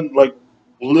 you know what I'm saying? Like,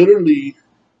 literally,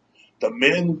 the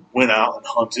men went out and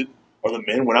hunted, or the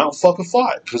men went out and fucking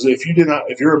fought. Because if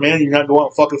you're a man, you're not going out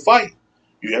and fucking fight.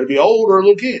 You had to be old or a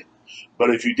little kid. But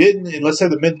if you didn't, and let's say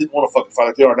the men didn't want to fucking fight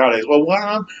like they are nowadays, well, why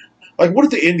not? Like, what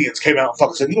if the Indians came out and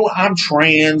fucking said, you know what, I'm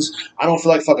trans, I don't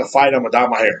feel like fucking fighting, I'm gonna dye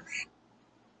my hair.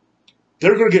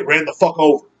 They're gonna get ran the fuck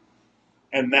over.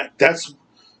 And that's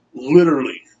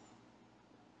literally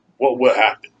what will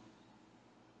happen.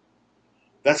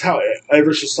 That's how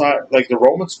every society, like the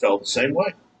Romans felt the same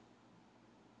way.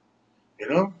 You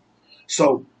know?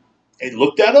 So, and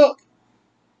look that up.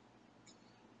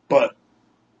 But,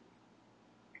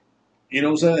 you know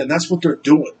what I'm saying? And that's what they're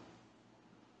doing.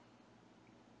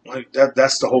 Like,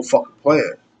 that's the whole fucking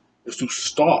plan. Is to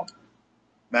stop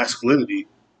masculinity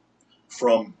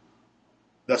from.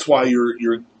 That's why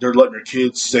they're letting your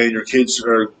kids saying your kids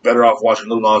are better off watching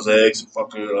Lil Nas X and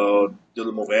fucking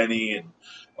Dylan Mulvaney and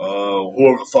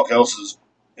whoever the fuck else is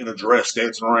in a dress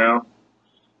dancing around.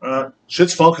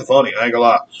 Shit's fucking funny, I ain't gonna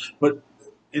lie. But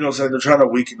you know what I'm saying, they're trying to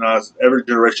weakenize. Every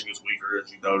generation gets weaker,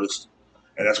 as you noticed,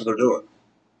 and that's what they're doing.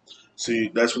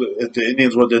 See, that's what if the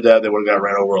Indians would have did that, they would have got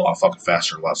ran over a lot fucking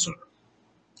faster, a lot sooner.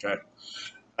 Okay,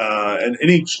 and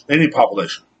any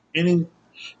population, any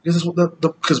because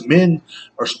because men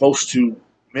are supposed to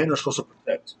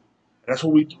protect. And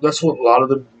that's what a lot of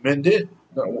the men did.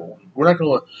 No, we're not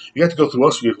gonna. You have to go through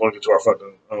us if you want to get to our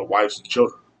fucking wives and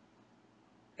children,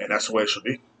 and that's the way it should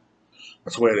be.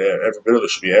 That's the way every bit of it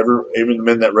should be. Even the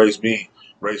men that raised me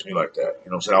like that.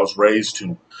 You know what I'm saying? I was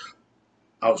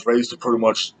raised to pretty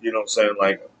much, you know what I'm saying,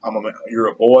 like, you're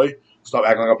a boy, stop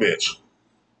acting like a bitch.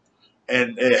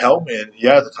 And it helped me. And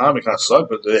yeah, at the time it kind of sucked,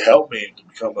 but it helped me to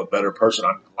become a better person.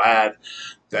 I'm glad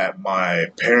that my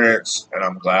parents and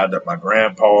I'm glad that my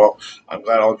grandpa, I'm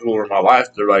glad all the people in my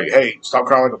life, they're like, hey, stop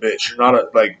crying like a bitch. You're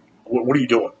not what are you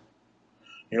doing?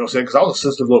 You know what I'm saying? Because I was a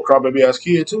sensitive little crybaby ass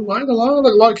kid too. I ain't gonna lie,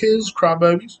 like a lot of kids,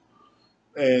 crybabies.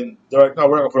 And they're like, no,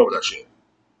 we're not gonna put up with that shit.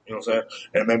 You know what I'm saying?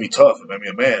 And it made me tough. It made me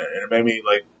a man. And it made me,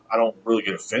 like, I don't really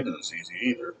get offended as easy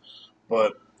either.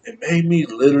 But it made me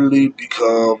literally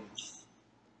become,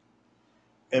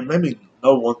 it made me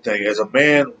know one thing. As a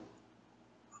man,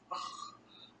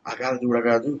 I gotta do what I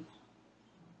gotta do.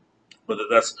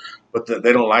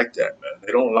 They don't like that, man.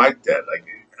 They don't like that. Like,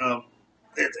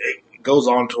 it goes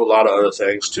on to a lot of other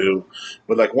things too.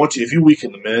 But like, if you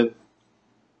weaken the men,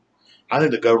 I think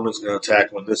the government's gonna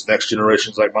attack when this next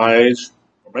generation's like my age,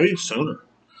 or maybe sooner.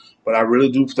 But I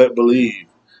really do believe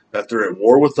that they're at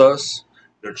war with us.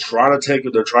 They're trying to take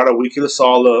it. They're trying to weaken us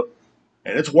all up,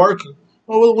 and it's working.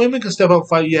 Oh, well, women can step up and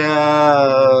fight.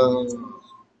 Yeah.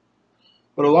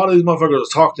 But a lot of these motherfuckers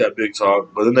talk that big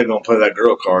talk, but then they're going to play that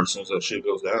girl card as soon as that shit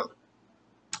goes down.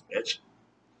 Bitch.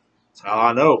 That's how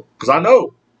I know. Because I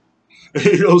know.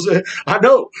 You know what I'm saying? I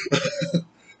know.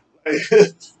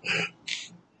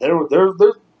 they're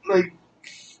like,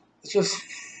 it's just,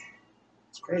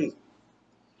 it's crazy.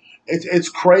 It's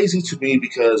crazy to me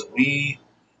because we,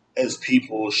 as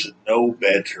people, should know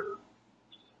better.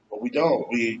 But we don't.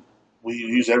 We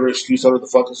use every excuse under the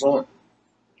fucking sun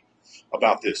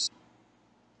about this.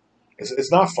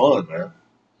 It's not fun, man.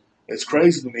 It's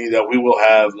crazy to me that we will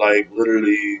have, like,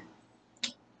 literally,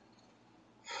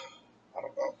 I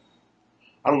don't know.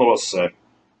 I don't know what to say.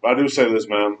 But I do say this,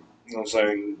 man. You know what I'm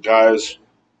saying? Guys,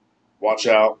 watch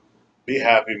out. Be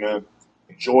happy, man.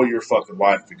 Enjoy your fucking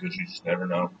life because you just never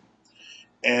know.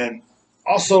 And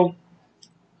also,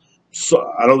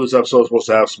 so I know this episode is supposed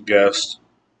to have some guests.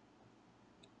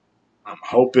 I'm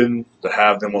hoping to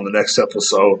have them on the next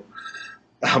episode.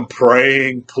 I'm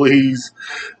praying, please,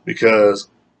 because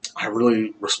I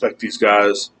really respect these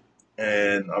guys.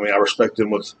 And, I mean, I respect them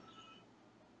with.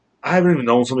 I haven't even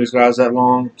known some of these guys that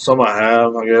long. Some I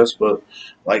have, I guess. But,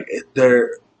 like,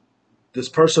 they're. This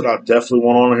person I definitely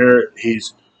want on here,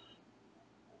 he's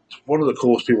one of the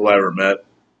coolest people I ever met.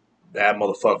 Bad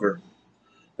motherfucker.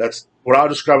 That's what I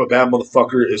describe a bad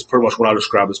motherfucker is pretty much what I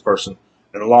describe this person.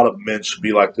 And a lot of men should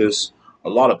be like this. A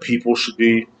lot of people should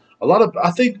be. A lot of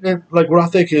I think like what I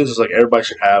think is like everybody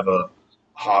should have a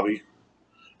hobby.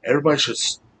 Everybody should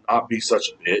not be such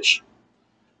a bitch.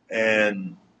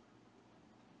 And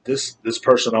this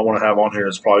person I want to have on here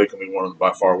is probably going to be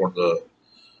by far one of the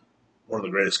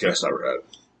greatest guests I ever had.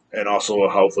 And also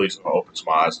hopefully it's going to open some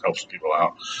eyes and help some people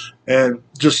out. And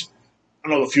just I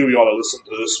know a few of y'all that listen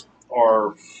to this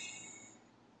are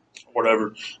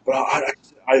whatever, but I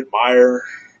admire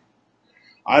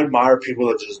people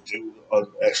that just do an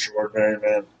extraordinary,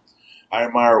 man. I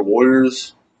admire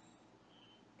warriors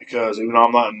because even though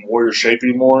I'm not in warrior shape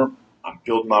anymore, I'm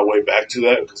building my way back to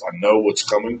that because I know what's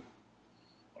coming.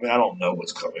 I mean, I don't know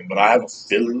what's coming, but I have a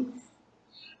feeling.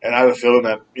 And I have a feeling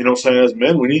that, you know what I'm saying, as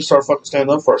men, we need to start fucking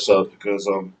standing up for ourselves because,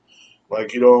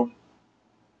 like, you know,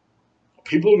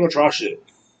 people are going to try shit.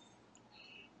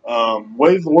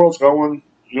 Way the world's going,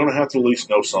 you're going to have to at least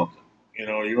know something. You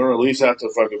know, you're going to at least have to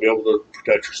fucking be able to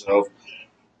protect yourself.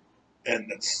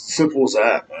 And it's simple as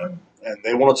that, man. And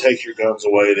they want to take your guns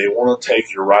away. They want to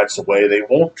take your rights away. They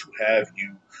want to have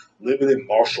you living in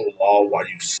martial law while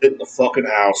you sit in the fucking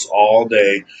house all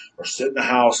day or sit in the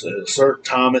house at a certain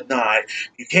time at night.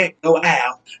 You can't go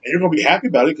out. And you're going to be happy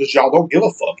about it because y'all don't give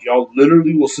a fuck. Y'all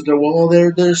literally will sit there, well,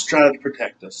 they're just trying to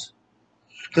protect us.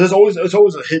 Because it's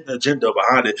always a hidden agenda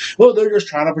behind it. Well, they're just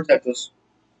trying to protect us.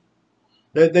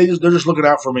 They're just looking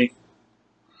out for me.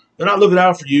 They're not looking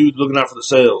out for you. They're looking out for the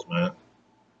sales, man.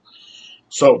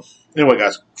 So, anyway,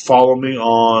 guys, follow me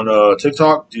on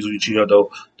TikTok,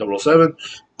 DieselUchiha007.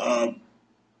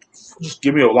 Just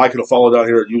give me a like and a follow down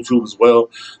here at YouTube as well.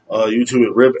 YouTube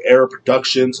at Rib Air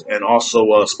Productions and also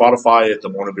Spotify at the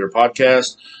Morning Beer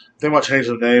Podcast. I think I might change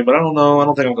the name, but I don't know. I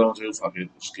don't think I'm going to. Fuck it.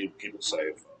 Just keep it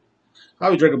safe.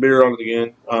 I'll be drinking beer on it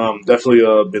again. Definitely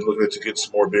been looking to get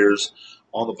some more beers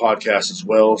on the podcast as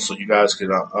well, so you guys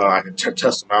can I can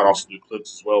test them out. Also do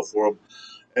clips as well for them,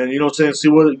 and you know what I'm saying. See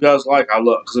what you guys like. I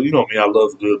love because you know me. I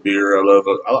love good beer. I'm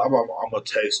a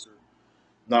taster.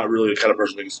 Not really the kind of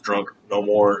person that gets drunk no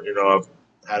more. You know, I've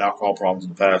had alcohol problems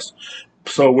in the past,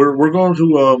 so we're going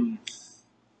to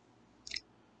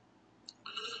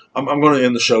I'm going to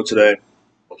end the show today.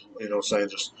 You know what I'm saying?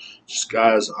 Just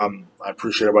guys, I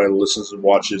appreciate everybody that listens and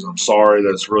watches. I'm sorry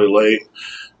that it's really late.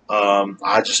 I've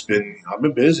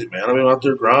been busy, man. I've been out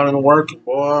there grinding and working,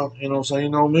 boy. You know what I'm saying? You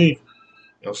know me. You know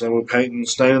what I'm saying? We're painting,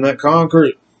 staining that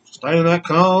concrete. Staining that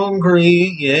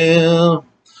concrete, yeah.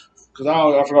 Because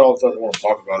I forgot all the stuff I want to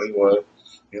talk about anyway.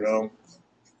 You know?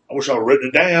 I wish I would have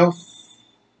written it down.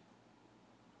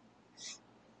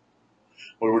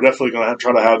 But we're definitely going to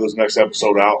try to have this next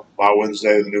episode out by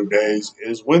Wednesday. The new days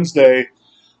is Wednesday.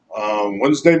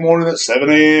 Wednesday morning at 7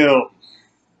 a.m.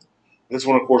 This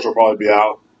one, of course, will probably be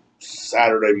out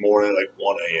Saturday morning at like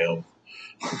 1 a.m.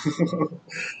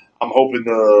 I'm hoping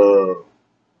to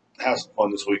have some fun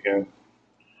this weekend.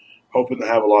 Hoping to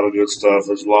have a lot of good stuff.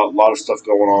 There's a lot of stuff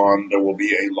going on. There will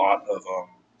be a lot of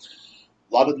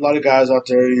guys out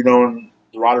there, you know, and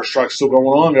the rider strike's still going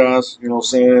on, guys. You know what I'm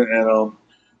saying? And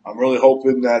I'm really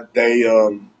hoping that they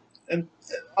and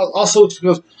also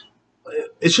because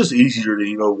it's just easier to,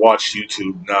 you know, watch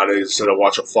YouTube nowadays instead of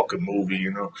watch a fucking movie,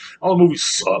 you know. All the movies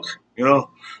suck. You know,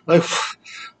 like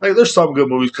like there's some good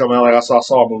movies coming out. Like I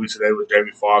saw a movie today with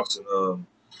Jamie Foxx and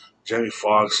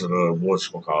what's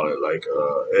gonna call it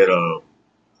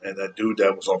and that dude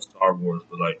that was on Star Wars,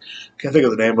 but like can't think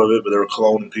of the name of it. But they were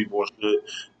cloning people and shit.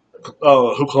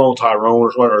 Who cloned Tyrone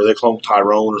or something? Or they cloned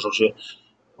Tyrone or some shit.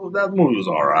 Well, that movie was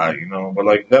alright, you know. But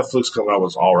like Netflix coming out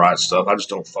with alright stuff. I just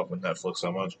don't fuck with Netflix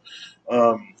that much.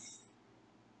 Um,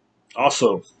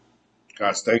 Also,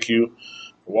 guys, thank you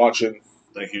for watching.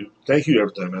 Thank you,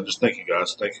 everything, man. Just thank you,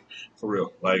 guys. Thank you for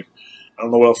real. Like, I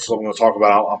don't know what else I'm going to talk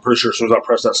about. I'm pretty sure as soon as I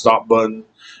press that stop button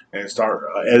and start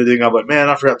editing, I'm like, man,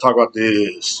 I forgot to talk about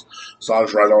this. So I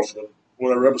just write off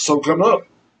whatever episode coming up,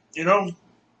 you know.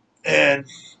 And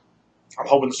I'm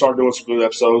hoping to start doing some good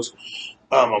episodes.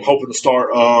 I'm hoping to start,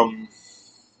 you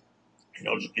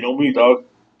know me, dog.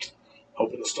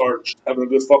 Hoping to start just having a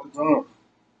good fucking time.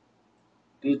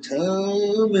 Good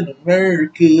time in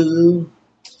America. And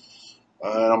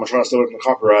I'm gonna try to stay away from the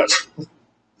copyrights.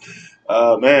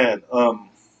 Man,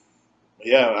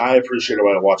 yeah, I appreciate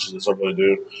everybody that watches this. I really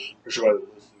do. Appreciate everybody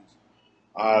that listens.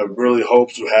 I really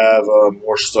hope to have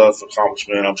more stuff accomplished,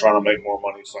 man. I'm trying to make more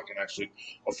money so I can actually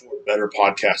afford better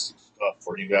podcasting stuff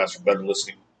for you guys, for better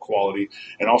listening quality,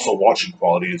 and also watching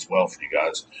quality as well for you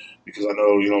guys. Because I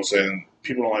know, you know what I'm saying,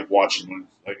 people don't like watching when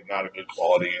it's like not a good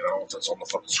quality, you know, if it's on the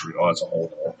fucking screen. Oh, that's a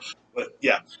whole wall. But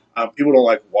yeah, people don't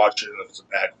like watching if it's a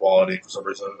bad quality for some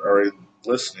reason, or even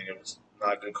listening if it's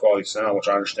not good quality sound, which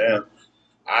I understand.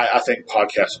 I think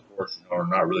podcasts, of course, are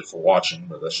not really for watching,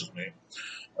 but that's just me.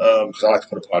 Because I like to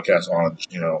put a podcast on and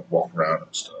just, walk around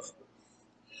and stuff.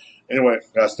 Anyway,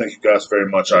 guys, thank you guys very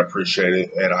much. I appreciate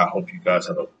it, and I hope you guys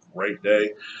have a great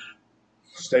day.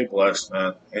 Stay blessed,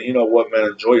 man. And you know what,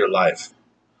 man? Enjoy your life.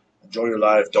 Enjoy your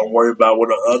life. Don't worry about what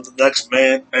the next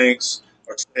man thinks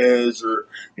or says or,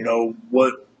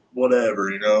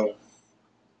 whatever,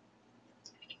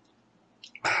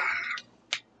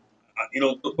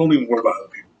 don't even worry about other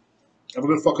people. Have a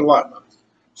good fucking life, man.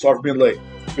 Sorry for being late.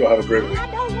 Y'all have a great week.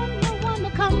 I don't want no one to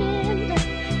come in to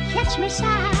catch me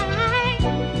side.